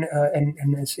 I mean,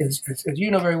 and as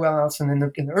you know very well, Alison, in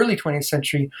the early 20th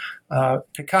century,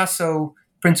 Picasso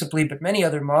principally, but many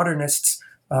other modernists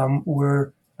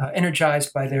were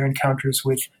energized by their encounters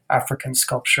with African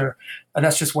sculpture. And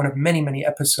that's just one of many, many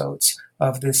episodes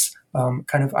of this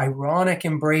kind of ironic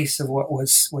embrace of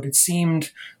what had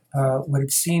seemed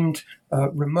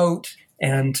remote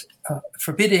and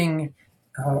forbidding,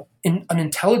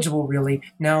 unintelligible, really,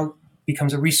 now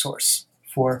becomes a resource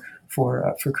for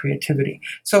creativity.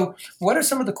 So what are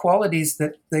some of the qualities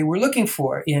that they were looking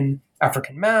for in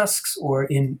African masks or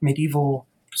in medieval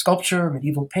sculpture,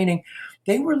 medieval painting?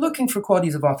 They were looking for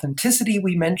qualities of authenticity,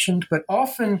 we mentioned, but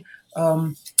often,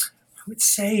 I would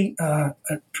say,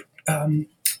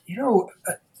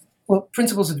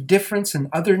 principles of difference and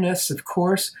otherness, of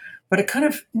course, but a kind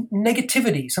of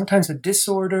negativity, sometimes a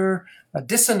disorder, a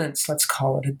dissonance, let's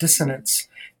call it a dissonance.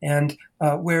 And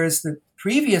whereas the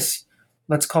previous,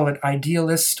 let's call it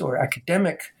idealist or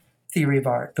academic theory of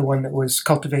art, the one that was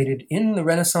cultivated in the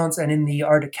Renaissance and in the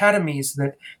art academies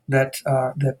that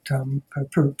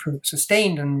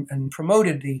sustained and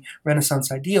promoted the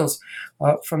Renaissance ideals,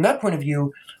 from that point of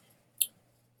view,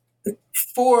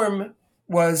 form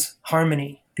was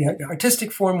harmony. the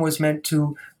artistic form was meant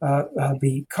to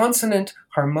be consonant,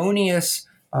 harmonious,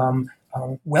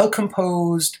 well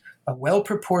composed, well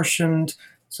proportioned.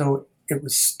 So it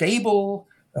was stable.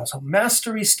 So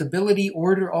mastery, stability,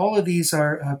 order, all of these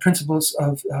are principles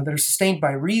of that are sustained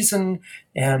by reason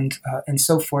and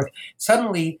so forth.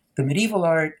 Suddenly, the medieval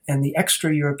art and the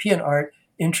extra-European art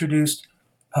introduced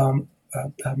the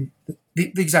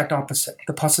exact opposite,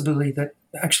 the possibility that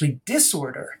actually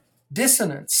disorder,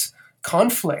 dissonance,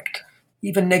 conflict,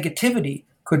 even negativity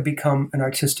could become an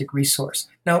artistic resource.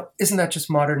 Now, isn't that just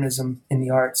modernism in the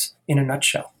arts in a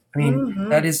nutshell? I mean,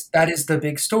 that is the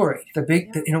big story.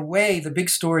 In a way, the big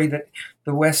story that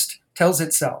the West tells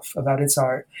itself about its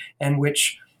art, and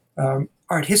which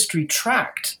art history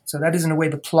tracked. So that is, in a way,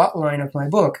 the plot line of my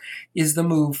book is the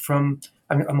move from.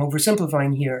 I'm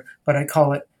oversimplifying here, but I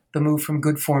call it the move from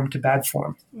good form to bad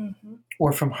form,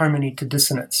 or from harmony to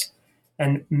dissonance.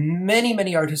 And many,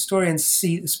 many art historians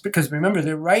see this because, remember,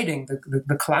 they're writing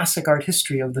the classic art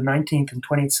history of the 19th and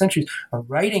 20th centuries, are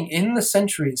writing in the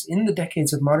centuries, in the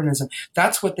decades of modernism.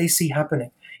 That's what they see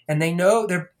happening. And they know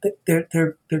they're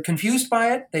confused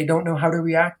by it. They don't know how to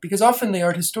react because often the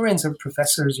art historians are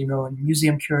professors, and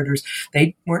museum curators.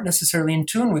 They weren't necessarily in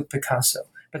tune with Picasso,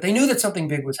 but they knew that something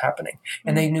big was happening.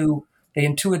 And they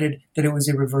intuited that it was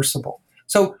irreversible.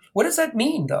 So what does that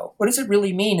mean, though? What does it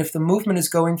really mean if the movement is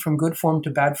going from good form to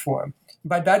bad form?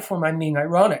 By bad form, I'm being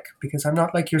ironic, because I'm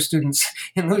not like your students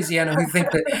in Louisiana who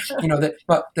think that,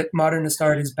 that modernist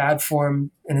art is bad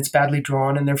form and it's badly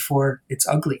drawn and therefore it's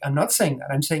ugly. I'm not saying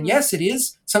that. I'm saying, yes, it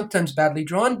is sometimes badly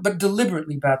drawn, but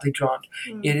deliberately badly drawn.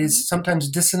 It is sometimes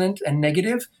dissonant and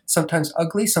negative, sometimes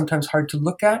ugly, sometimes hard to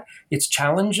look at. It's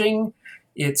challenging.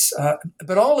 It's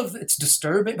it's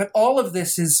disturbing, but all of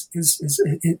this is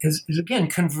again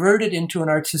converted into an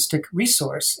artistic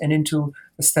resource and into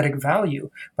aesthetic value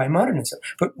by modernism.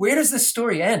 But where does this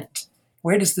story end?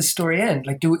 Where does this story end?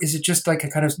 Is it just like a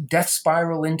kind of death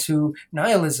spiral into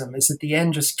nihilism? Is at the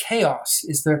end just chaos?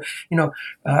 Is there,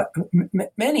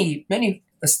 many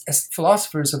as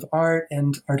philosophers of art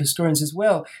and art historians as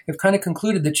well have kind of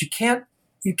concluded that you can't.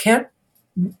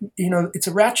 It's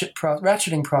a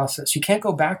ratcheting process. You can't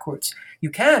go backwards. You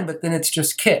can, but then it's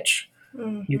just kitsch.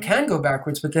 You can go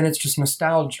backwards, but then it's just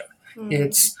nostalgia.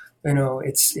 It's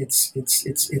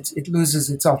it loses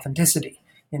its authenticity.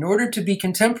 In order to be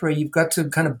contemporary, you've got to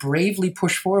kind of bravely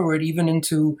push forward, even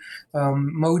into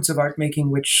modes of art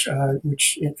making which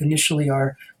initially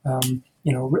are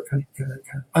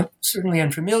certainly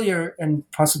unfamiliar and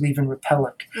possibly even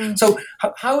repellent. So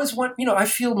how is one, I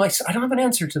feel I don't have an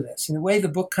answer to this. In a way, the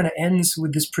book kind of ends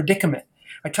with this predicament.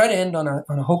 I try to end on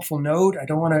a hopeful note. I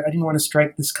didn't want to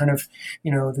strike this kind of,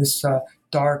 this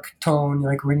dark tone,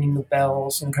 like ringing the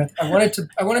bells. And I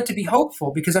wanted to be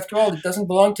hopeful because after all, it doesn't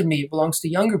belong to me. It belongs to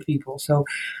younger people. So,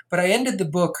 but I ended the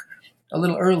book a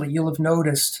little early. You'll have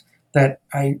noticed that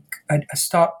I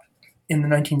stopped in the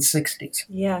 1960s.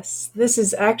 Yes, this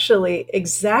is actually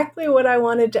exactly what I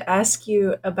wanted to ask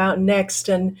you about next.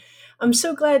 And I'm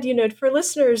so glad, for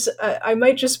listeners, I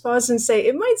might just pause and say,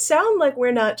 it might sound like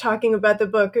we're not talking about the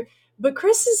book, but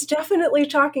Chris is definitely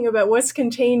talking about what's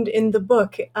contained in the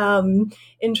book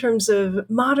in terms of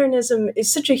modernism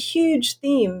is such a huge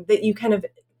theme that you kind of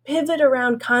pivot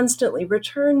around constantly,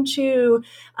 return to,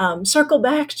 circle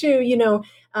back to,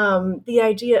 the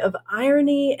idea of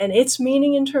irony and its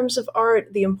meaning in terms of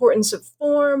art, the importance of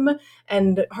form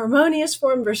and harmonious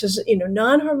form versus,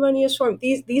 non-harmonious form.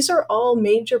 These are all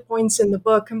major points in the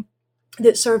book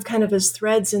that serve kind of as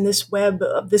threads in this web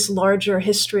of this larger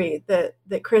history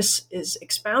that Chris is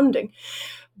expounding.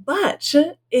 But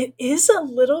it is a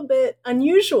little bit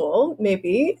unusual,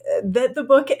 maybe, that the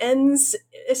book ends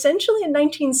essentially in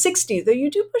 1960, though you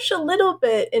do push a little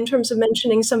bit in terms of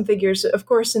mentioning some figures, of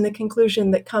course, in the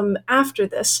conclusion that come after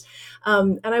this.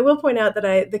 And I will point out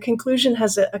that the conclusion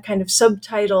has a kind of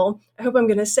subtitle. I hope I'm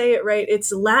going to say it right.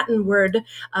 It's a Latin word,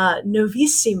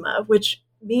 novissima, which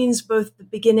means both the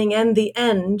beginning and the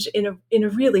end in a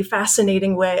really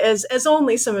fascinating way, as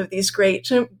only some of these great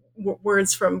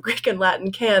words from Greek and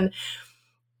Latin can.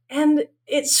 And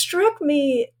it struck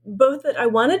me both that I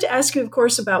wanted to ask you, of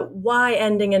course, about why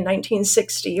ending in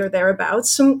 1960 or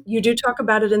thereabouts. You do talk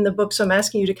about it in the book, so I'm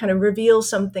asking you to kind of reveal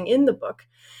something in the book.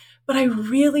 But I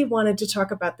really wanted to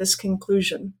talk about this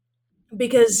conclusion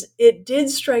because it did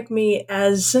strike me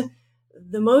as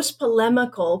the most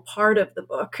polemical part of the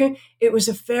book. It was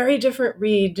a very different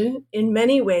read in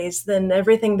many ways than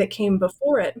everything that came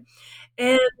before it.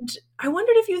 And I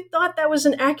wondered if you thought that was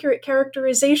an accurate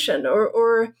characterization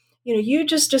or you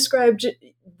just described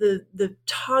the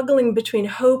toggling between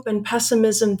hope and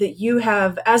pessimism that you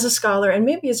have as a scholar and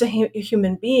maybe as a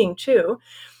human being too.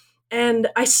 And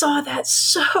I saw that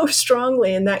so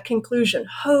strongly in that conclusion: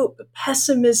 hope,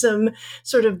 pessimism,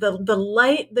 sort of the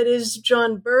light that is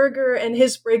John Berger and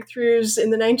his breakthroughs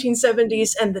in the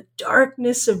 1970s, and the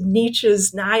darkness of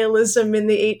Nietzsche's nihilism in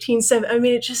the 1870s. I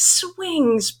mean, it just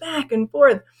swings back and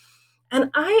forth. And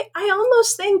I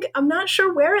almost think, I'm not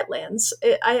sure where it lands.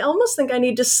 I almost think I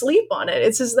need to sleep on it.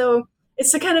 It's as though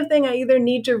it's the kind of thing I either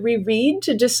need to reread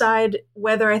to decide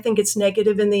whether I think it's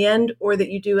negative in the end or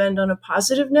that you do end on a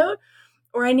positive note,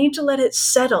 or I need to let it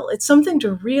settle. It's something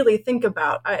to really think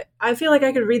about. I feel like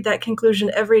I could read that conclusion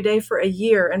every day for a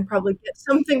year and probably get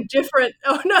something different.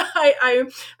 Oh no, I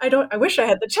don't. I wish I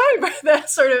had the time for that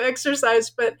sort of exercise,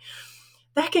 but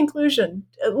that conclusion,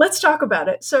 let's talk about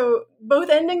it. So both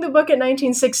ending the book at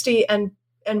 1960 and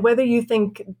whether you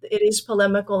think it is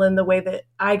polemical in the way that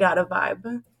I got a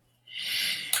vibe.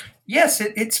 Yes,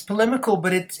 it's polemical,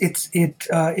 but it's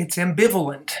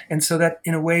ambivalent, and so that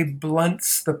in a way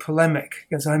blunts the polemic,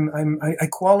 because I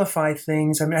qualify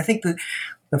things. I mean, I think that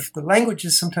the language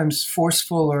is sometimes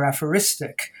forceful or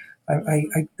aphoristic.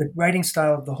 The writing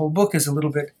style of the whole book is a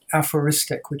little bit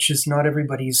aphoristic, which is not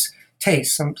everybody's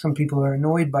taste. Some people are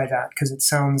annoyed by that because it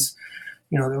sounds,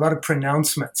 there are a lot of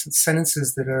pronouncements and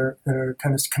sentences that are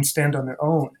kind of can stand on their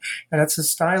own, and that's a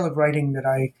style of writing that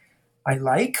I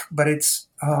like, but it's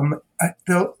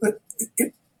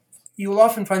you'll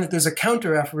often find that there's a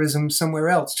counter aphorism somewhere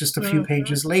else, just a few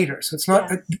pages later. So it's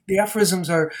not the aphorisms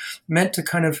are meant to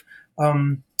kind of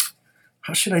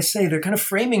how should I say? They're kind of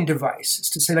framing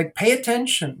devices to say, like, pay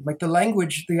attention. Like the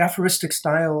language, the aphoristic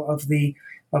style of the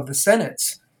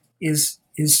sentence is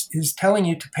telling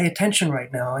you to pay attention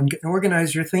right now and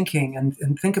organize your thinking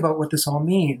and think about what this all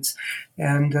means.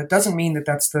 And it doesn't mean that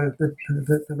that's the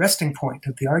resting point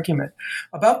of the argument.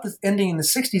 About the ending in the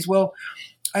 60s, well,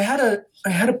 I had a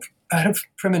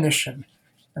premonition,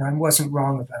 and I wasn't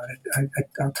wrong about it.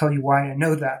 I'll tell you why I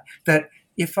know that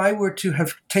if I were to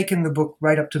have taken the book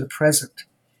right up to the present,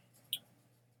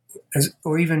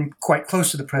 or even quite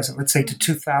close to the present, let's say to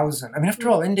 2000. I mean, after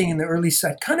all, ending in the early,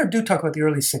 I kind of do talk about the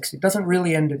early 60s. It doesn't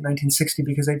really end at 1960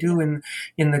 because I do in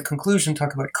the conclusion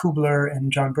talk about Kubler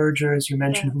and John Berger, as you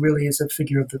mentioned, who really is a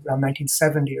figure of around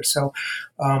 1970 or so.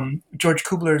 George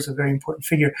Kubler is a very important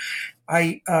figure.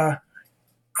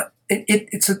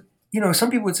 It's a,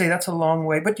 some people would say that's a long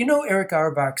way, but Eric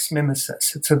Auerbach's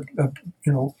Mimesis. It's a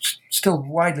still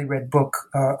widely read book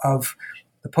of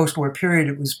the post-war period.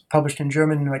 It was published in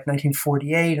German in like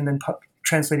 1948 and then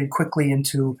translated quickly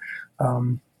into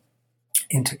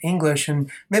English.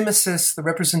 And Mimesis, the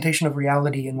representation of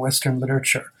reality in Western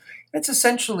literature. It's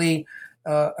essentially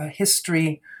a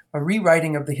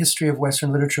rewriting of the history of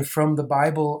Western literature from the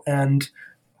Bible and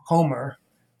Homer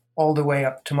all the way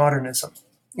up to modernism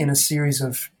in a series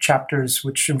of chapters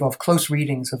which involve close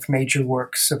readings of major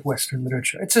works of Western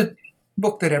literature. It's a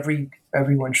book that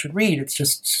everyone should read. It's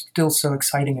just still so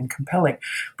exciting and compelling.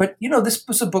 But this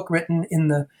was a book written in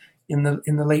the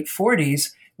late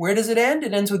 40s. Where does it end?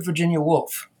 It ends with Virginia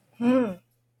Woolf. He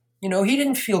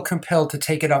didn't feel compelled to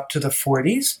take it up to the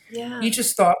 40s. Yeah. He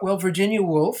just thought, well, Virginia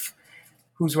Woolf,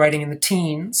 who's writing in the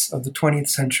teens of the 20th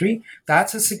century,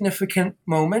 that's a significant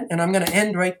moment, and I'm going to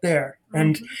end right there.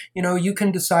 And, you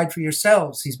can decide for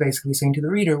yourselves, he's basically saying to the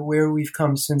reader, where we've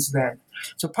come since then.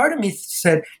 So part of me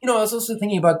said, I was also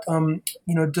thinking about,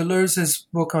 Deleuze's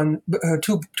book on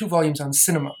two volumes on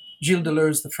cinema. Gilles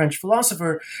Deleuze, the French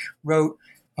philosopher, wrote,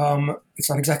 it's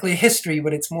not exactly a history,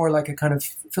 but it's more like a kind of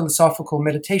philosophical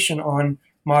meditation on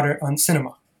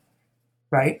cinema.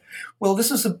 Right? Well, this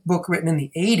was a book written in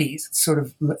the 80s, it's sort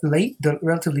of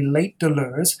relatively late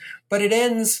Deleuze, but it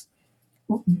ends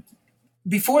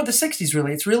before the 60s,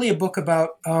 really. It's really a book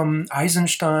about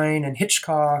Eisenstein and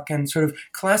Hitchcock and sort of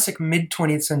classic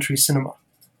mid-20th century cinema,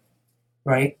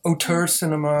 right? Auteur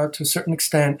cinema to a certain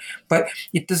extent, but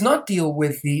it does not deal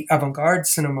with the avant-garde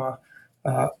cinema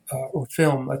or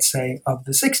film, let's say, of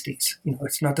the 60s.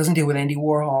 Doesn't deal with Andy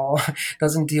Warhol,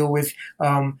 doesn't deal with...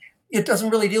 it doesn't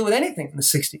really deal with anything in the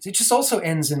 60s. It just also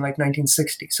ends in like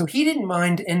 1960. So he didn't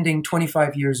mind ending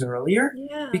 25 years earlier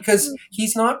because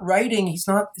he's not writing, it's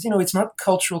not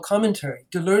cultural commentary.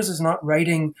 Deleuze is not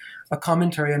writing a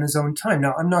commentary on his own time.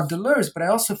 Now, I'm not Deleuze, but I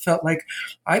also felt like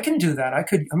I can do that.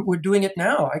 We're doing it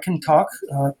now. I can talk,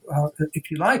 if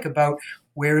you like, about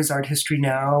where is art history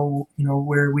now,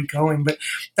 where are we going? But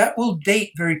that will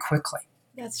date very quickly.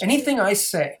 That's anything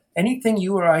true. Anything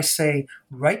you or I say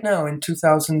right now in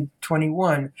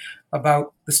 2021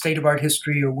 about the state of art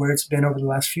history or where it's been over the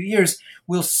last few years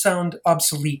will sound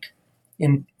obsolete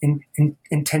in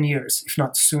 10 years, if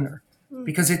not sooner.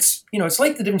 Because it's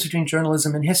like the difference between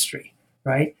journalism and history,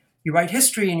 right? you write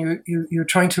history and you're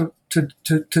trying to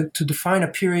define a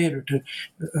period or to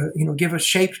give a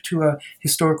shape to a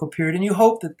historical period, and you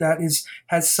hope that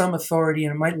has some authority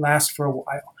and it might last for a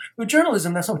while. With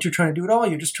journalism, that's not what you're trying to do at all.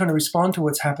 You're just trying to respond to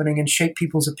what's happening and shape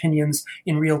people's opinions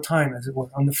in real time, as it were,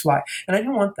 on the fly. And I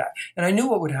didn't want that. And I knew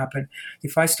what would happen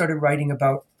if I started writing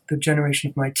about the generation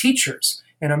of my teachers.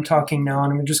 And I'm talking now,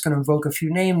 and I'm just going to evoke a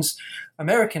few names,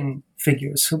 American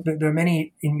figures. There are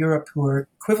many in Europe who are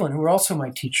equivalent, who are also my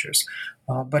teachers.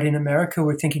 But in America,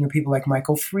 we're thinking of people like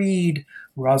Michael Fried,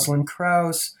 Rosalind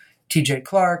Krauss, T.J.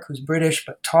 Clark, who's British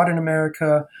but taught in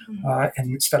America,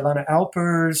 and Svetlana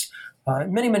Alpers,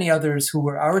 many, many others who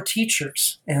were our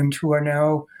teachers and who are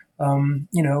now,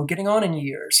 getting on in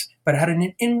years, but had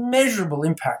an immeasurable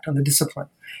impact on the discipline.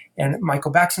 And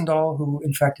Michael Baxendall, who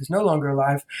in fact is no longer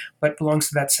alive, but belongs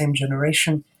to that same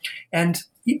generation. And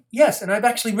yes, and I've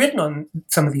actually written on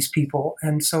some of these people.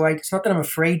 And so it's not that I'm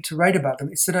afraid to write about them.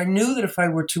 It's that I knew that if I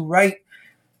were to write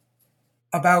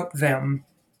about them,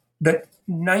 that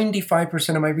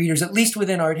 95% of my readers, at least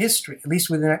within art history,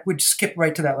 would skip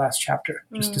right to that last chapter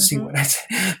just to see what I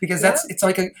said, because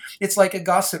it's like a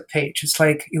gossip page. It's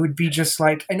like, it would be just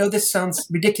like, I know this sounds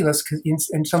ridiculous,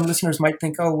 and some listeners might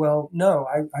think, oh, well, no,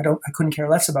 I couldn't care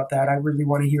less about that. I really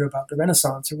want to hear about the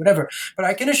Renaissance or whatever. But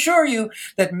I can assure you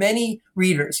that many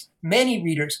readers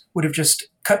would have just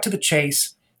cut to the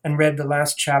chase and read the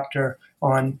last chapter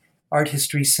on art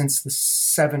history since the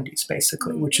 70s,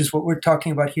 basically, which is what we're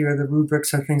talking about here. The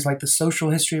rubrics are things like the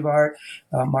social history of art,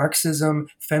 Marxism,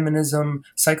 feminism,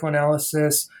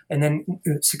 psychoanalysis, and then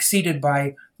succeeded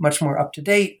by much more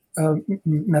up-to-date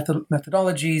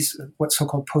methodologies, what's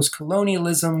so-called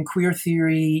post-colonialism, queer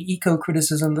theory,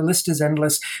 eco-criticism. The list is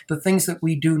endless. The things that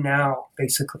we do now,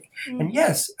 basically. And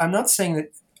yes, I'm not saying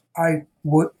that I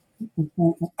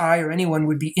or anyone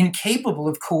would be incapable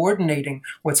of coordinating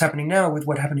what's happening now with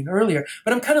what happening earlier.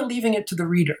 But I'm kind of leaving it to the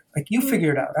reader. Like, you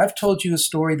figure it out. I've told you a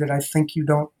story that I think you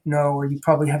don't know, or you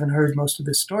probably haven't heard most of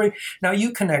this story. Now you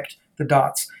connect the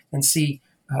dots and see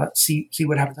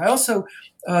what happens. I also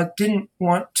didn't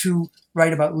want to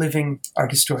write about living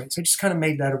art historians. I just kind of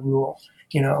made that a rule.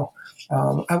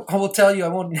 I will tell you, I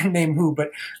won't name who, but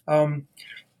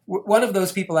one of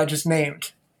those people I just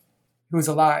named, who's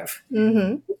alive,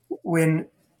 when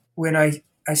I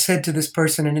said to this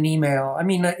person in an email, I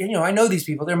mean, I know these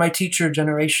people, they're my teacher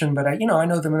generation, but I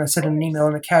know them, and I said in an email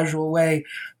in a casual way,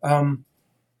 I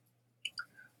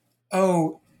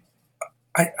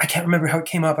can't remember how it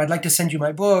came up. I'd like to send you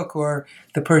my book. Or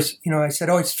the person, I said,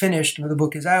 oh, it's finished, or the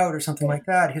book is out, or something like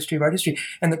that, History of Art History.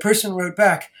 And the person wrote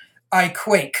back, I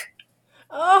quake.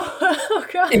 Oh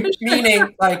gosh.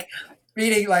 Meaning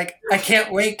reading, I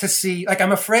can't wait to see,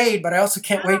 I'm afraid, but I also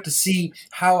can't wait to see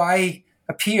how I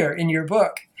appear in your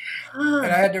book. And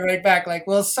I had to write back,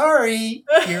 well, sorry,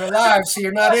 you're alive, so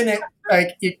you're not in it.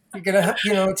 You're gonna,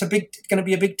 it's gonna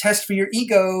be a big test for your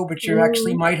ego, but you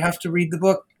actually might have to read the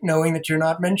book knowing that you're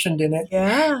not mentioned in it.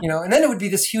 Yeah. And then it would be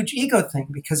this huge ego thing,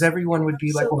 because everyone would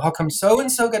be like, well, how come so and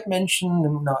so got mentioned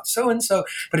and not so and so?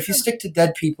 But if you stick to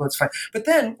dead people, it's fine. But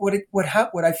then what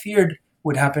I feared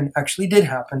would happen actually did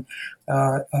happen.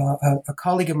 A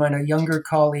colleague of mine, a younger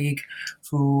colleague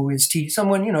who is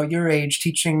someone, your age,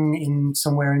 teaching in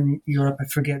somewhere in Europe, I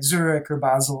forget, Zurich or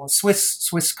Basel, a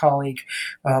Swiss colleague,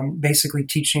 basically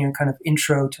teaching a kind of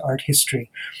intro to art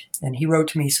history. And he wrote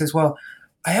to me, he says, well,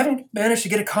 I haven't managed to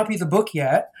get a copy of the book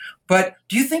yet, but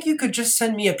do you think you could just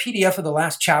send me a PDF of the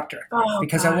last chapter?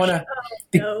 Because I want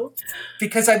to,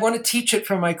 because I want to teach it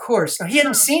for my course. Now, he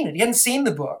hadn't seen it. He hadn't seen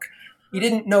the book. He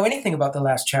didn't know anything about the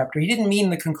last chapter. He didn't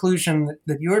mean the conclusion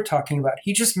that you're talking about.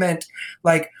 He just meant,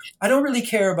 I don't really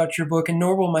care about your book, and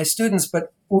nor will my students,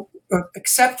 but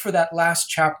except for that last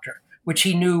chapter, which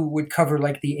he knew would cover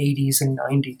the 80s and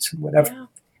 90s and whatever. Yeah.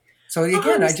 So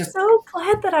again, I'm so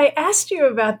glad that I asked you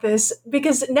about this,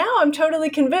 because now I'm totally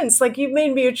convinced, you've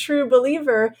made me a true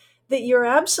believer that you're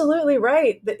absolutely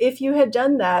right, that if you had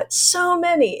done that, so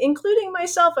many, including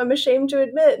myself, I'm ashamed to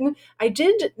admit, and I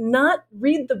did not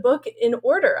read the book in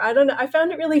order. I don't know. I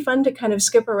found it really fun to kind of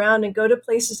skip around and go to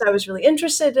places I was really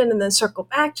interested in, and then circle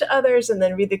back to others, and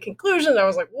then read the conclusion. I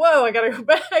was like, whoa, I got to go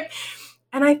back.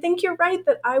 And I think you're right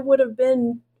that I would have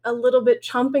been a little bit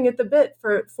chomping at the bit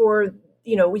for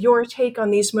your take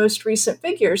on these most recent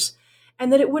figures.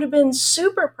 And that it would have been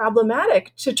super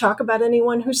problematic to talk about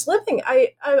anyone who's living.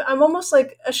 I'm almost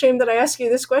ashamed that I asked you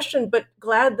this question, but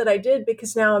glad that I did,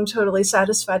 because now I'm totally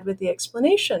satisfied with the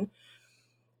explanation.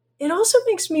 It also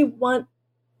makes me want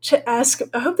to ask,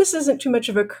 I hope this isn't too much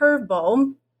of a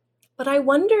curveball, but I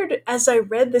wondered as I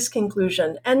read this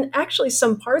conclusion, and actually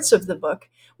some parts of the book,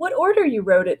 what order you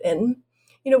wrote it in.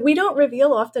 we don't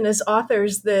reveal often as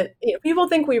authors that people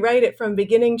think we write it from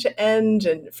beginning to end.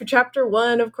 And for chapter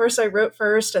 1, of course, I wrote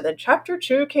first, and then chapter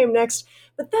 2 came next.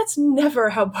 But that's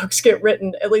never how books get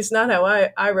written, at least not how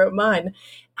I wrote mine.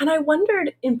 And I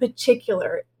wondered in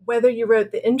particular whether you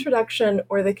wrote the introduction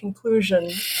or the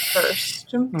conclusion first.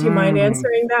 Do you mind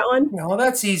answering that one? Well,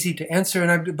 that's easy to answer,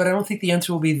 but I don't think the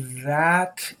answer will be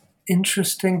that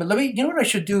interesting. But what I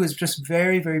should do is just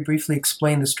very, very briefly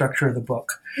explain the structure of the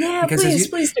book. Yeah, because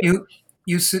please do.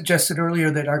 You suggested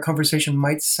earlier that our conversation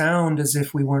might sound as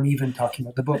if we weren't even talking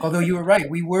about the book, although you were right,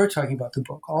 we were talking about the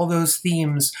book. All those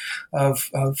themes of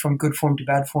from good form to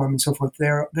bad form and so forth,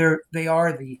 they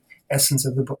are the essence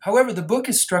of the book. However, the book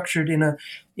is structured in a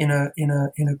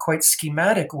quite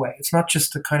schematic way. It's not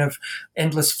just a kind of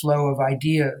endless flow of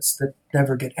ideas that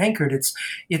never get anchored.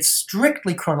 It's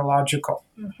strictly chronological.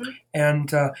 Mm-hmm.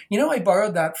 And I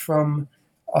borrowed that from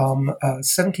a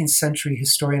 17th century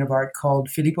historian of art called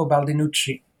Filippo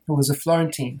Baldinucci, who was a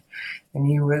Florentine, and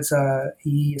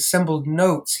he assembled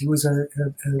notes. He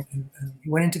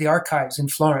went into the archives in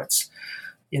Florence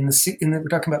we're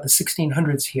talking about the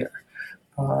 1600s here.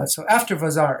 So after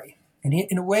Vasari, and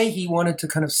in a way he wanted to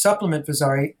kind of supplement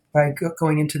Vasari by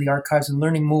going into the archives and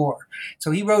learning more. So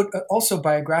he wrote also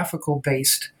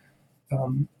biographical-based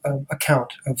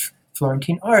account of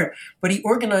Florentine art, but he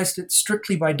organized it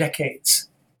strictly by decades,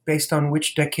 based on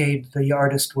which decade the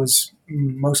artist was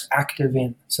most active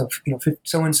in. So,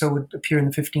 so-and-so would appear in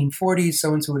the 1540s,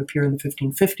 so-and-so would appear in the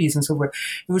 1550s, and so forth.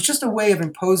 It was just a way of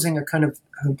imposing a kind of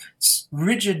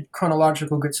rigid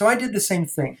chronological grid. So I did the same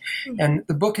thing. And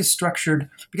the book is structured,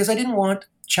 because I didn't want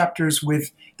chapters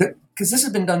because this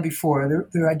has been done before.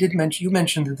 You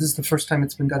mentioned that this is the first time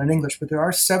it's been done in English, but there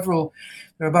are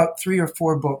about 3 or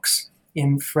 4 books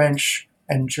in French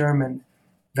and German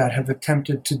that have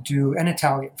attempted to do, and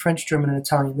Italian, French, German, and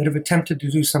Italian, that have attempted to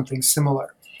do something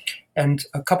similar. And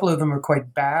a couple of them are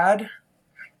quite bad,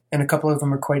 and a couple of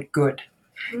them are quite good.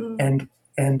 Mm.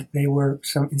 And they were,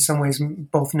 in some ways,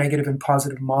 both negative and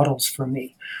positive models for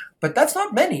me. But that's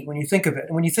not many when you think of it.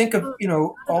 And when you think of,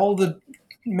 all the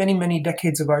many, many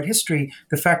decades of art history,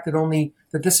 the fact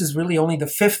that this is really only the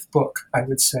 5th book, I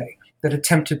would say, that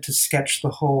attempted to sketch the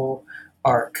whole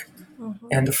arc,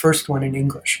 and the first one in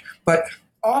English. But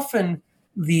often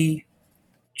the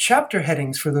chapter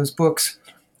headings for those books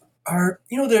are,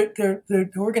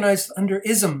 they're organized under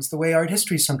isms, the way art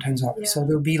history sometimes are. Yeah. So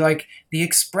there'll be like the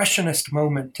expressionist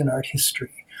moment in art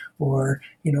history, or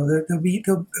there'll be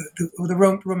the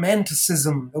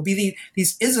romanticism. There'll be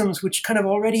these isms which kind of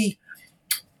already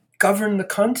govern the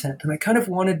content, and I kind of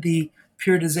wanted the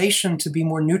periodization to be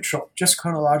more neutral, just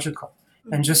chronological.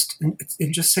 And just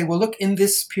say, well, look, in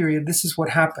this period, this is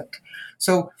what happened.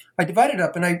 So I divided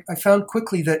up, and I found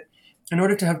quickly that in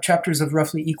order to have chapters of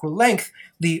roughly equal length,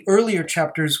 the earlier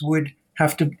chapters would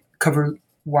have to cover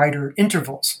wider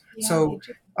intervals. Yeah,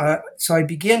 so I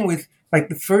begin with like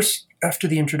the first, after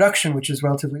the introduction, which is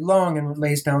relatively long and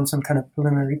lays down some kind of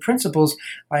preliminary principles.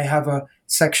 I have a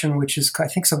section which is, I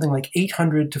think, something like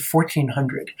 800 to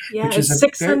 1400. Yeah, which is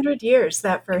 600 years,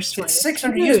 that first one. It's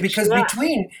 600 years, because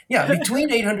between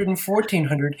 800 and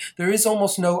 1400, there is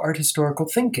almost no art historical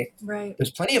thinking. Right.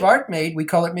 There's plenty of art made. We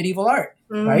call it medieval art,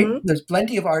 right? There's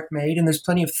plenty of art made, and there's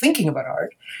plenty of thinking about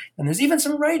art, and there's even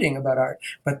some writing about art,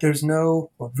 but there's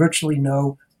no, or virtually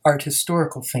no, art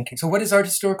historical thinking. So what is art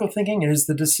historical thinking? It is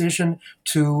the decision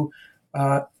to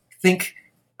think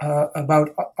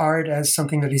about art as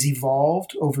something that is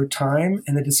evolved over time,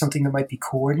 and that is something that might be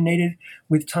coordinated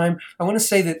with time. I want to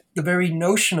say that the very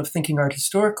notion of thinking art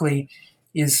historically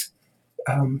is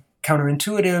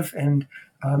counterintuitive, and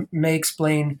may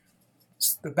explain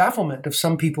the bafflement of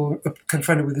some people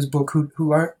confronted with this book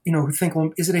who aren't, who think,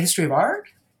 well, is it a history of art?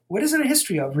 What is it a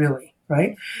history of, really,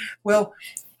 right? Well,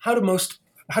 how do most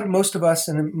of us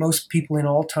and most people in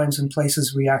all times and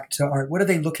places react to art? What are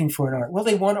they looking for in art? Well,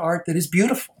 they want art that is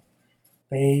beautiful.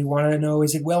 They want to know,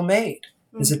 is it well made?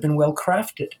 Has it been well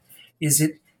crafted? Is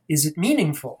it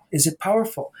meaningful? Is it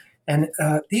powerful? And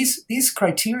these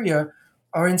criteria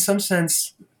are in some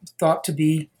sense thought to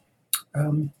be,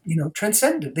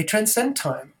 transcendent. They transcend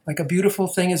time. Like a beautiful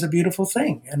thing is a beautiful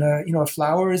thing, and a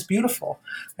flower is beautiful,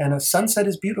 and a sunset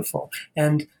is beautiful,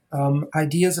 and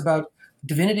ideas about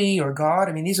divinity or God.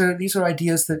 I mean, these are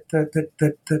ideas that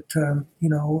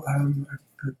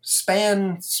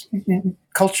span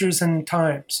cultures and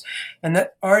times, and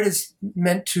that art is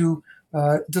meant to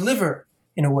deliver,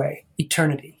 in a way,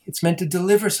 eternity. It's meant to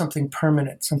deliver something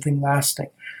permanent, something lasting.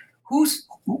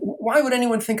 why would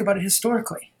anyone think about it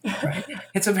historically? Right?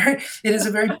 It's a very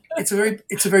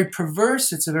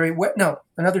perverse. It's a very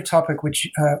another topic which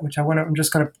I'm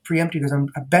just going to preempt you because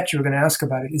I bet you're going to ask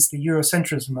about it is the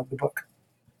Eurocentrism of the book.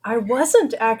 I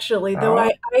wasn't actually, though.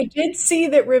 I did see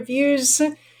that reviews,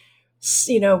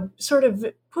 sort of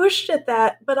pushed at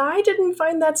that, but I didn't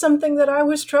find that something that I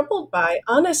was troubled by.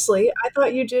 Honestly, I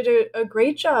thought you did a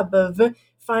great job of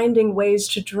finding ways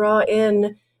to draw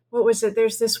in. What was it?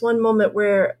 There's this one moment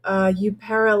where you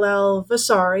parallel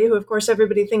Vasari, who, of course,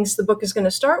 everybody thinks the book is going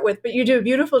to start with, but you do a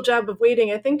beautiful job of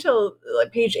waiting, I think, till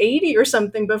like page 80 or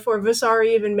something before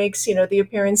Vasari even makes, the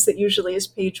appearance that usually is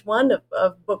page 1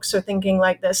 of books or thinking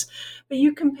like this. But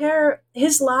you compare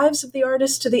his Lives of the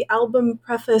Artists to the album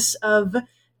preface of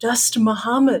Dost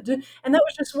Muhammad. And that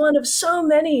was just one of so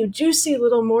many juicy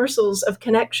little morsels of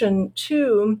connection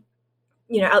to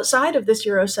outside of this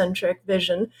Eurocentric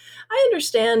vision. I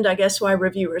understand, I guess, why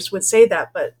reviewers would say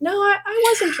that, but no, I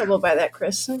wasn't troubled by that,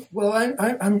 Chris. Well,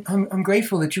 I'm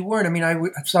grateful that you weren't. I mean, I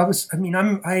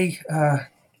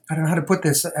don't know how to put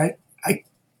this.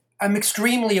 I'm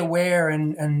extremely aware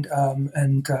and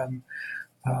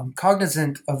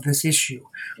cognizant of this issue,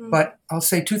 but I'll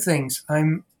say two things.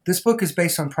 This book is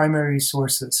based on primary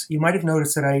sources. You might have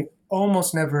noticed that I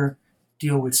almost never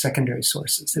deal with secondary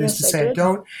sources. That is to say,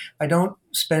 I don't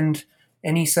spend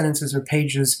any sentences or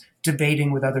pages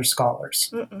debating with other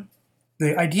scholars. Mm-mm.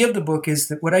 The idea of the book is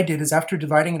that what I did is, after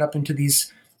dividing it up into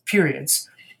these periods,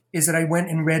 is that I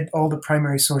went and read all the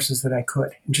primary sources that I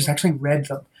could and just actually read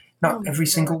them. Not every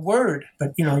single word,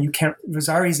 but you can't.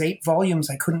 Vasari's 8 volumes,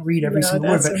 I couldn't read every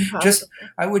single word, but impossible.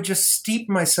 I would just steep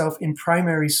myself in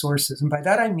primary sources, and by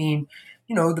that I mean,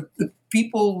 the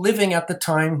people living at the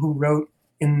time who wrote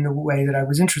in the way that I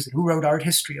was interested, who wrote art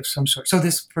history of some sort. So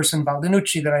this person,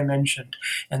 Baldinucci, that I mentioned,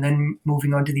 and then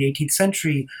moving on to the 18th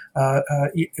century,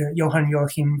 Johann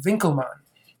Joachim Winckelmann,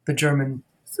 the German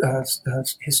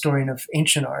historian of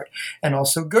ancient art, and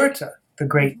also Goethe, the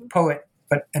great poet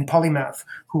and polymath,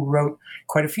 who wrote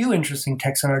quite a few interesting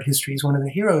texts on art history. He's one of the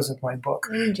heroes of my book,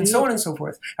 and so on and so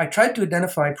forth. I tried to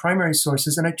identify primary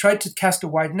sources, and I tried to cast a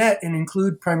wide net and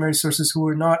include primary sources who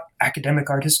were not academic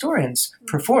art historians,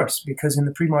 perforce, because in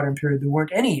the pre-modern period there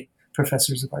weren't any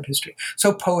professors of art history.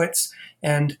 So poets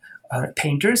and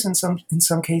painters, in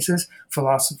some cases,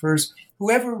 philosophers,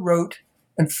 whoever wrote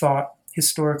and thought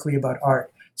historically about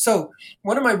art. So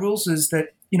one of my rules is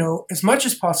that, as much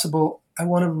as possible, I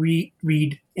want to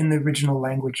read in the original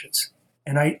languages.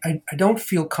 And I don't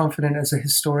feel confident as a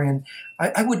historian.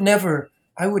 I would never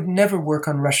work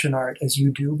on Russian art as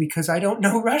you do, because I don't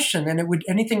know Russian, and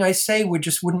anything I say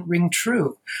wouldn't ring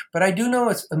true. But I do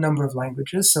know a number of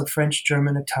languages, so French,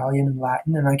 German, Italian, and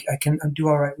Latin, and I do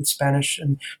all right with Spanish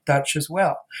and Dutch as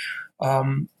well.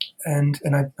 And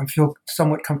I feel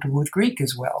somewhat comfortable with Greek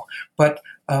as well. But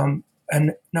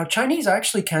and now Chinese, I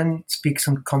actually can speak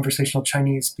some conversational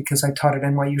Chinese because I taught at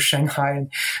NYU Shanghai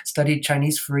and studied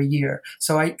Chinese for a year.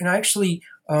 So I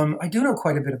do know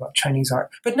quite a bit about Chinese art.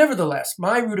 But nevertheless,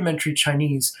 my rudimentary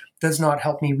Chinese does not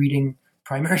help me reading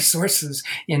primary sources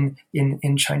in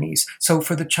Chinese. So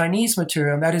for the Chinese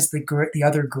material, and that is the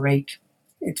other great,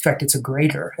 in fact, it's a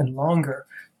greater and longer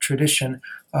tradition.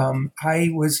 I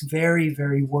was very,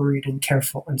 very worried and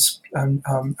careful. And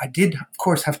I did, of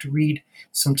course, have to read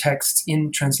some texts in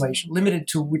translation, limited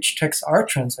to which texts are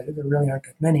translated. There really aren't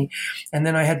that many. And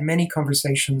then I had many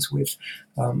conversations with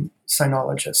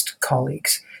sinologist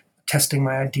colleagues, testing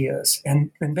my ideas.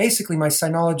 And basically my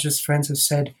sinologist friends have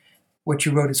said, what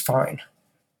you wrote is fine.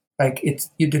 Like,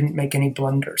 you didn't make any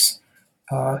blunders.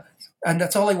 And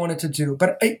that's all I wanted to do.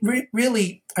 But I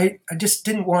just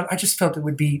didn't want, I just felt that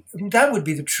would be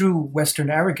the true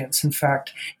Western arrogance, in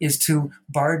fact, is to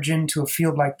barge into a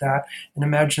field like that and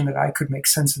imagine that I could make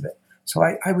sense of it. So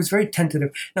I was very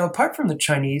tentative. Now, apart from the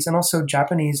Chinese and also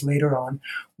Japanese later on,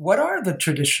 what are the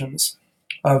traditions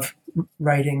of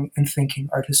writing and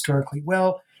thinking art historically?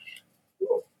 Well,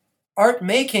 art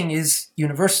making is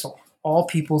universal. All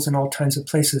peoples in all times of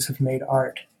places have made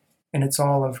art, and it's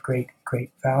all of great, great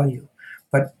value.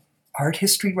 But art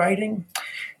history writing,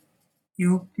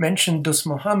 you mentioned Dost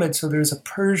Muhammad, so there's a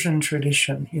Persian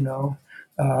tradition,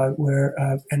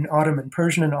 where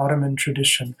Persian and Ottoman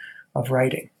tradition of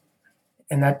writing.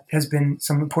 And that has been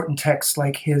some important texts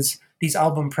like these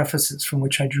album prefaces from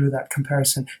which I drew that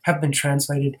comparison have been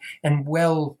translated and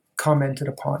well commented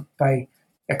upon by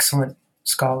excellent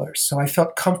scholars. So I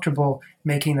felt comfortable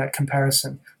making that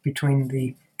comparison between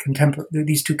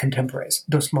these two contemporaries,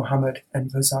 Dost Muhammad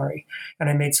and Vasari. And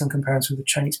I made some comparisons with the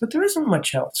Chinese, but there isn't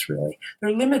much else really.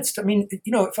 There are limits to,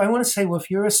 if I want to say, well,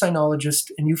 if you're a sinologist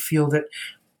and you feel that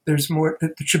there's more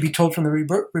that should be told from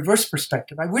the reverse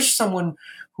perspective. I wish someone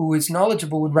who is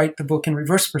knowledgeable would write the book in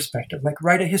reverse perspective, like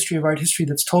write a history of art history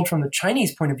that's told from the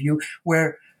Chinese point of view,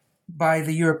 where by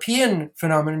the European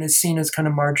phenomenon is seen as kind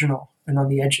of marginal and on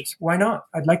the edges. Why not?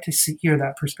 I'd like to hear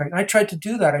that perspective. I tried to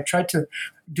do that. I tried to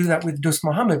do that with Dost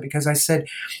Mohammed, because I said,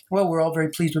 well, we're all very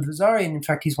pleased with Vasari, and in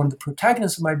fact, he's one of the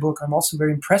protagonists of my book. I'm also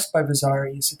very impressed by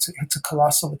Vasari. It's a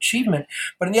colossal achievement.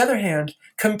 But on the other hand,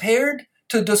 compared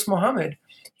to Dost Mohammed,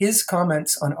 his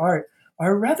comments on art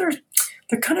are rather,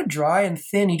 they're kind of dry and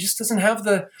thin. He just doesn't have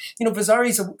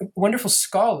Vasari's a wonderful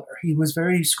scholar. He was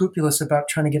very scrupulous about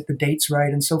trying to get the dates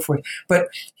right and so forth. But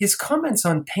his comments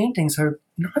on paintings are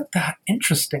not that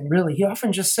interesting, really. He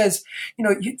often just says,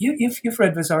 you've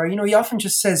read Vasari, he often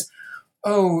just says,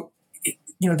 oh,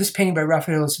 this painting by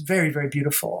Raphael is very, very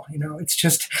beautiful. It's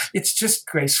just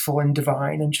graceful and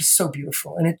divine and just so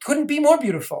beautiful. And it couldn't be more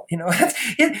beautiful.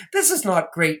 This is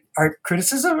not great art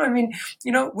criticism. I mean,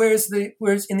 whereas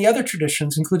in the other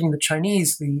traditions, including the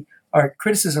Chinese, the art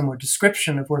criticism or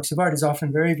description of works of art is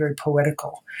often very, very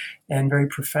poetical and very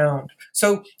profound.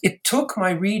 So it took my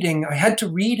reading. I had to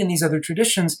read in these other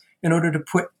traditions in order to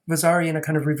put Vasari in a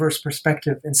kind of reverse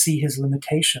perspective and see his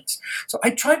limitations. So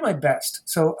I tried my best.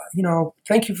 So,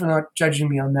 thank you for not judging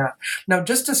me on that. Now,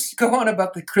 just to go on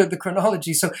about the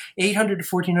chronology, so 800 to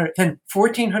 1400, then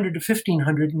 1400 to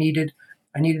 1500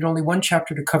 I needed only one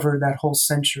chapter to cover that whole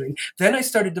century. Then I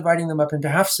started dividing them up into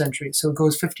half centuries. So it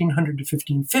goes 1500 to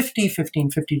 1550,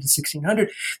 1550 to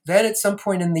 1600. Then at some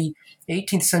point in the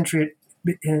 18th century,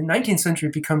 19th century,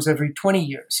 it becomes every 20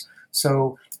 years.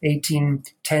 So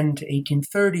 1810 to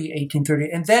 1830, 1830.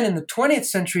 And then in the 20th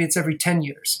century, it's every 10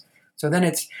 years. So then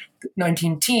it's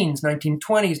 19-teens,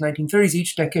 1920s, 1930s.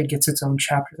 Each decade gets its own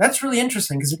chapter. That's really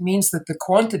interesting because it means that the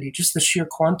quantity, just the sheer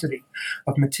quantity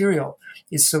of material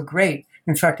is so great.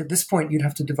 In fact, at this point, you'd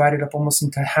have to divide it up almost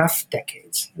into half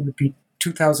decades. It would be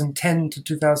 2010 to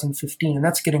 2015, and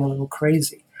that's getting a little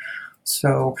crazy.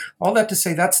 So all that to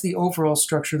say, that's the overall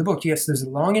structure of the book. Yes, there's a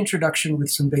long introduction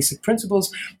with some basic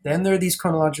principles. Then there are these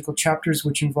chronological chapters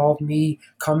which involve me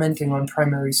commenting on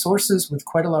primary sources with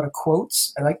quite a lot of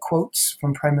quotes. I like quotes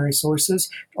from primary sources,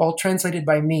 all translated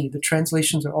by me. The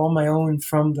translations are all my own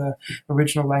from the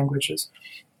original languages.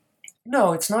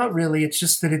 No, it's not really. It's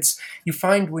just that you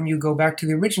find when you go back to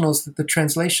the originals that the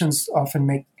translations often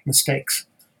make mistakes.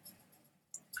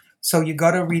 So you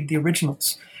got to read the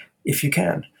originals if you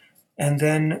can. And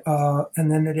then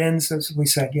it ends, as we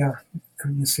said,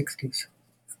 in the 60s.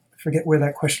 I forget where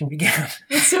that question began.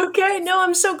 It's okay. No,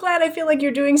 I'm so glad. I feel like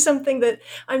you're doing something that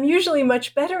I'm usually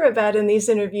much better about in these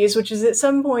interviews, which is at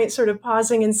some point sort of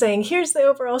pausing and saying, here's the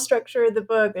overall structure of the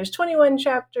book. There's 21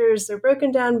 chapters. They're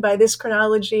broken down by this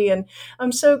chronology. And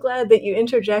I'm so glad that you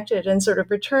interjected and sort of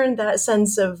returned that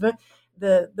sense of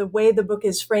the way the book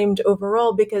is framed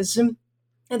overall, because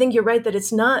I think you're right that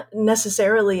it's not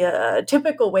necessarily a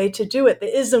typical way to do it.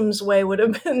 The isms way would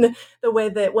have been the way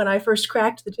that when I first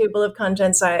cracked the table of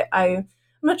contents, I'm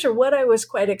not sure what I was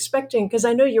quite expecting, because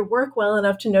I know your work well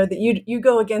enough to know that you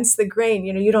go against the grain.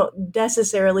 You don't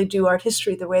necessarily do art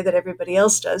history the way that everybody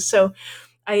else does. So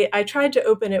I tried to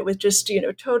open it with just,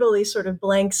 totally sort of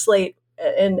blank slate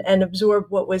and absorb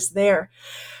what was there.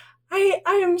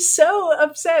 I am so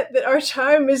upset that our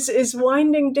time is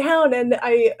winding down, and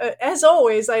as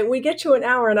always, we get to an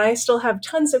hour, and I still have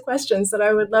tons of questions that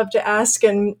I would love to ask,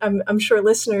 and I'm sure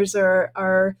listeners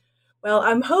are well,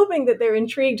 I'm hoping that they're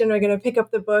intrigued and are going to pick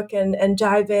up the book and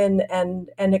dive in and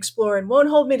explore, and won't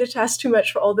hold me to task too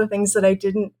much for all the things that I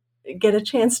didn't get a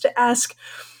chance to ask.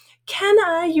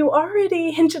 You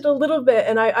already hinted a little bit,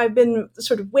 and I've been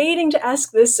sort of waiting to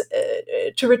ask this,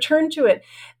 to return to it.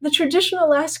 The traditional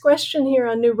last question here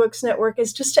on New Books Network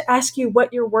is just to ask you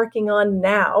what you're working on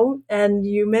now. And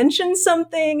you mentioned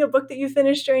a book that you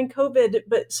finished during COVID,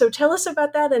 so tell us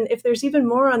about that. And if there's even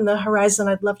more on the horizon,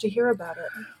 I'd love to hear about it.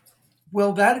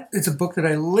 Well, that is a book that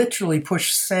I literally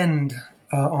pushed send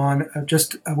on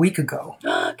just a week ago.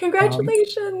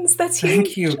 Congratulations! That's huge.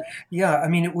 Thank you. Yeah, I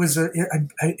mean, it was a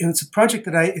project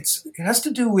that it has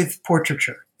to do with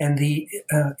portraiture and the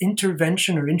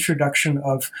intervention or introduction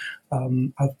of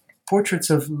portraits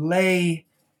of lay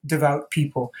devout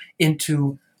people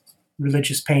into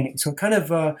religious painting. So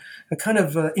a kind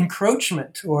of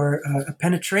encroachment or a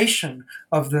penetration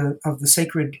of the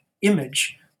sacred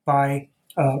image by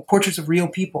portraits of real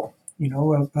people.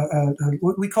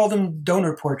 We call them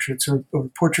donor portraits or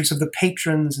portraits of the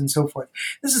patrons and so forth.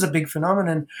 This is a big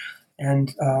phenomenon,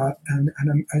 and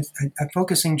I'm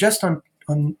focusing just on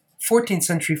 14th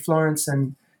century Florence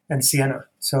and Siena.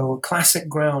 So classic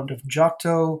ground of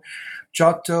Giotto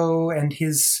and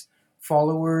his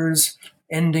followers,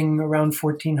 ending around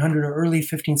 1400 or early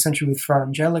 15th century with Fra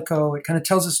Angelico. It kind of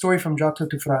tells a story from Giotto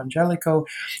to Fra Angelico.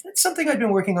 It's something I'd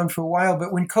been working on for a while,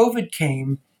 but when COVID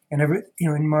came, and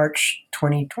in March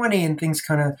 2020, and things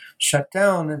kind of shut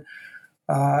down, and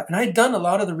I had done a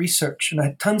lot of the research, and I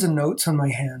had tons of notes on my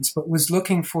hands, but was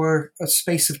looking for a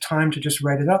space of time to just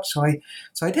write it up. So I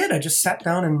did. I just sat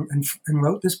down and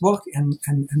wrote this book, and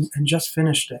just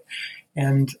finished it.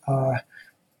 And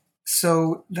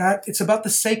so that it's about the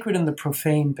sacred and the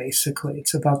profane, basically.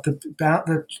 It's about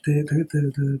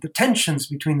the tensions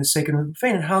between the sacred and the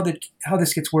profane, and how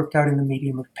this gets worked out in the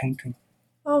medium of painting.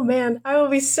 Oh man, I will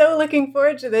be so looking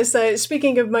forward to this.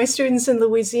 Speaking of my students in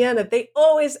Louisiana, they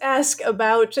always ask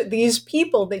about these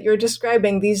people that you're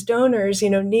describing, these donors,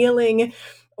 kneeling,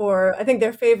 or I think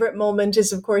their favorite moment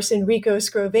is, of course, Enrico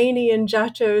Scrovani in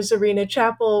Giotto's Arena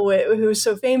Chapel, who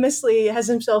so famously has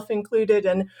himself included.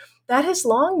 And that has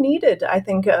long needed, I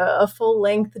think, a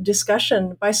full-length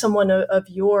discussion by someone of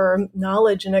your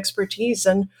knowledge and expertise.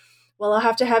 And well, I'll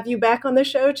have to have you back on the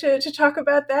show to talk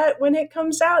about that when it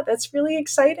comes out. That's really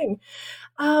exciting.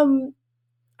 I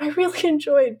really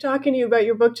enjoyed talking to you about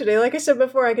your book today. Like I said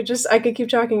before, I could keep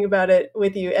talking about it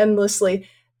with you endlessly.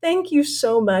 Thank you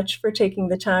so much for taking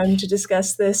the time to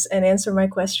discuss this and answer my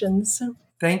questions.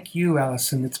 Thank you,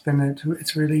 Allison. It's been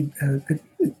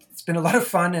a lot of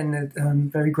fun, and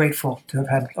I'm very grateful to have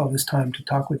had all this time to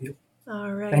talk with you.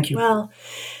 All right. Thank you. Well,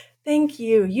 thank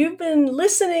you. You've been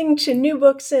listening to New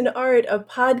Books in Art, a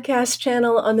podcast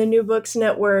channel on the New Books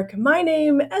Network. My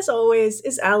name, as always,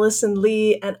 is Allison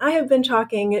Lee, and I have been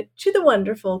talking to the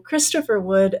wonderful Christopher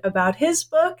Wood about his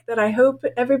book that I hope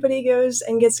everybody goes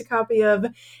and gets a copy of.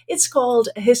 It's called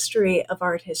A History of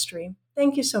Art History.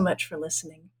 Thank you so much for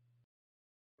listening.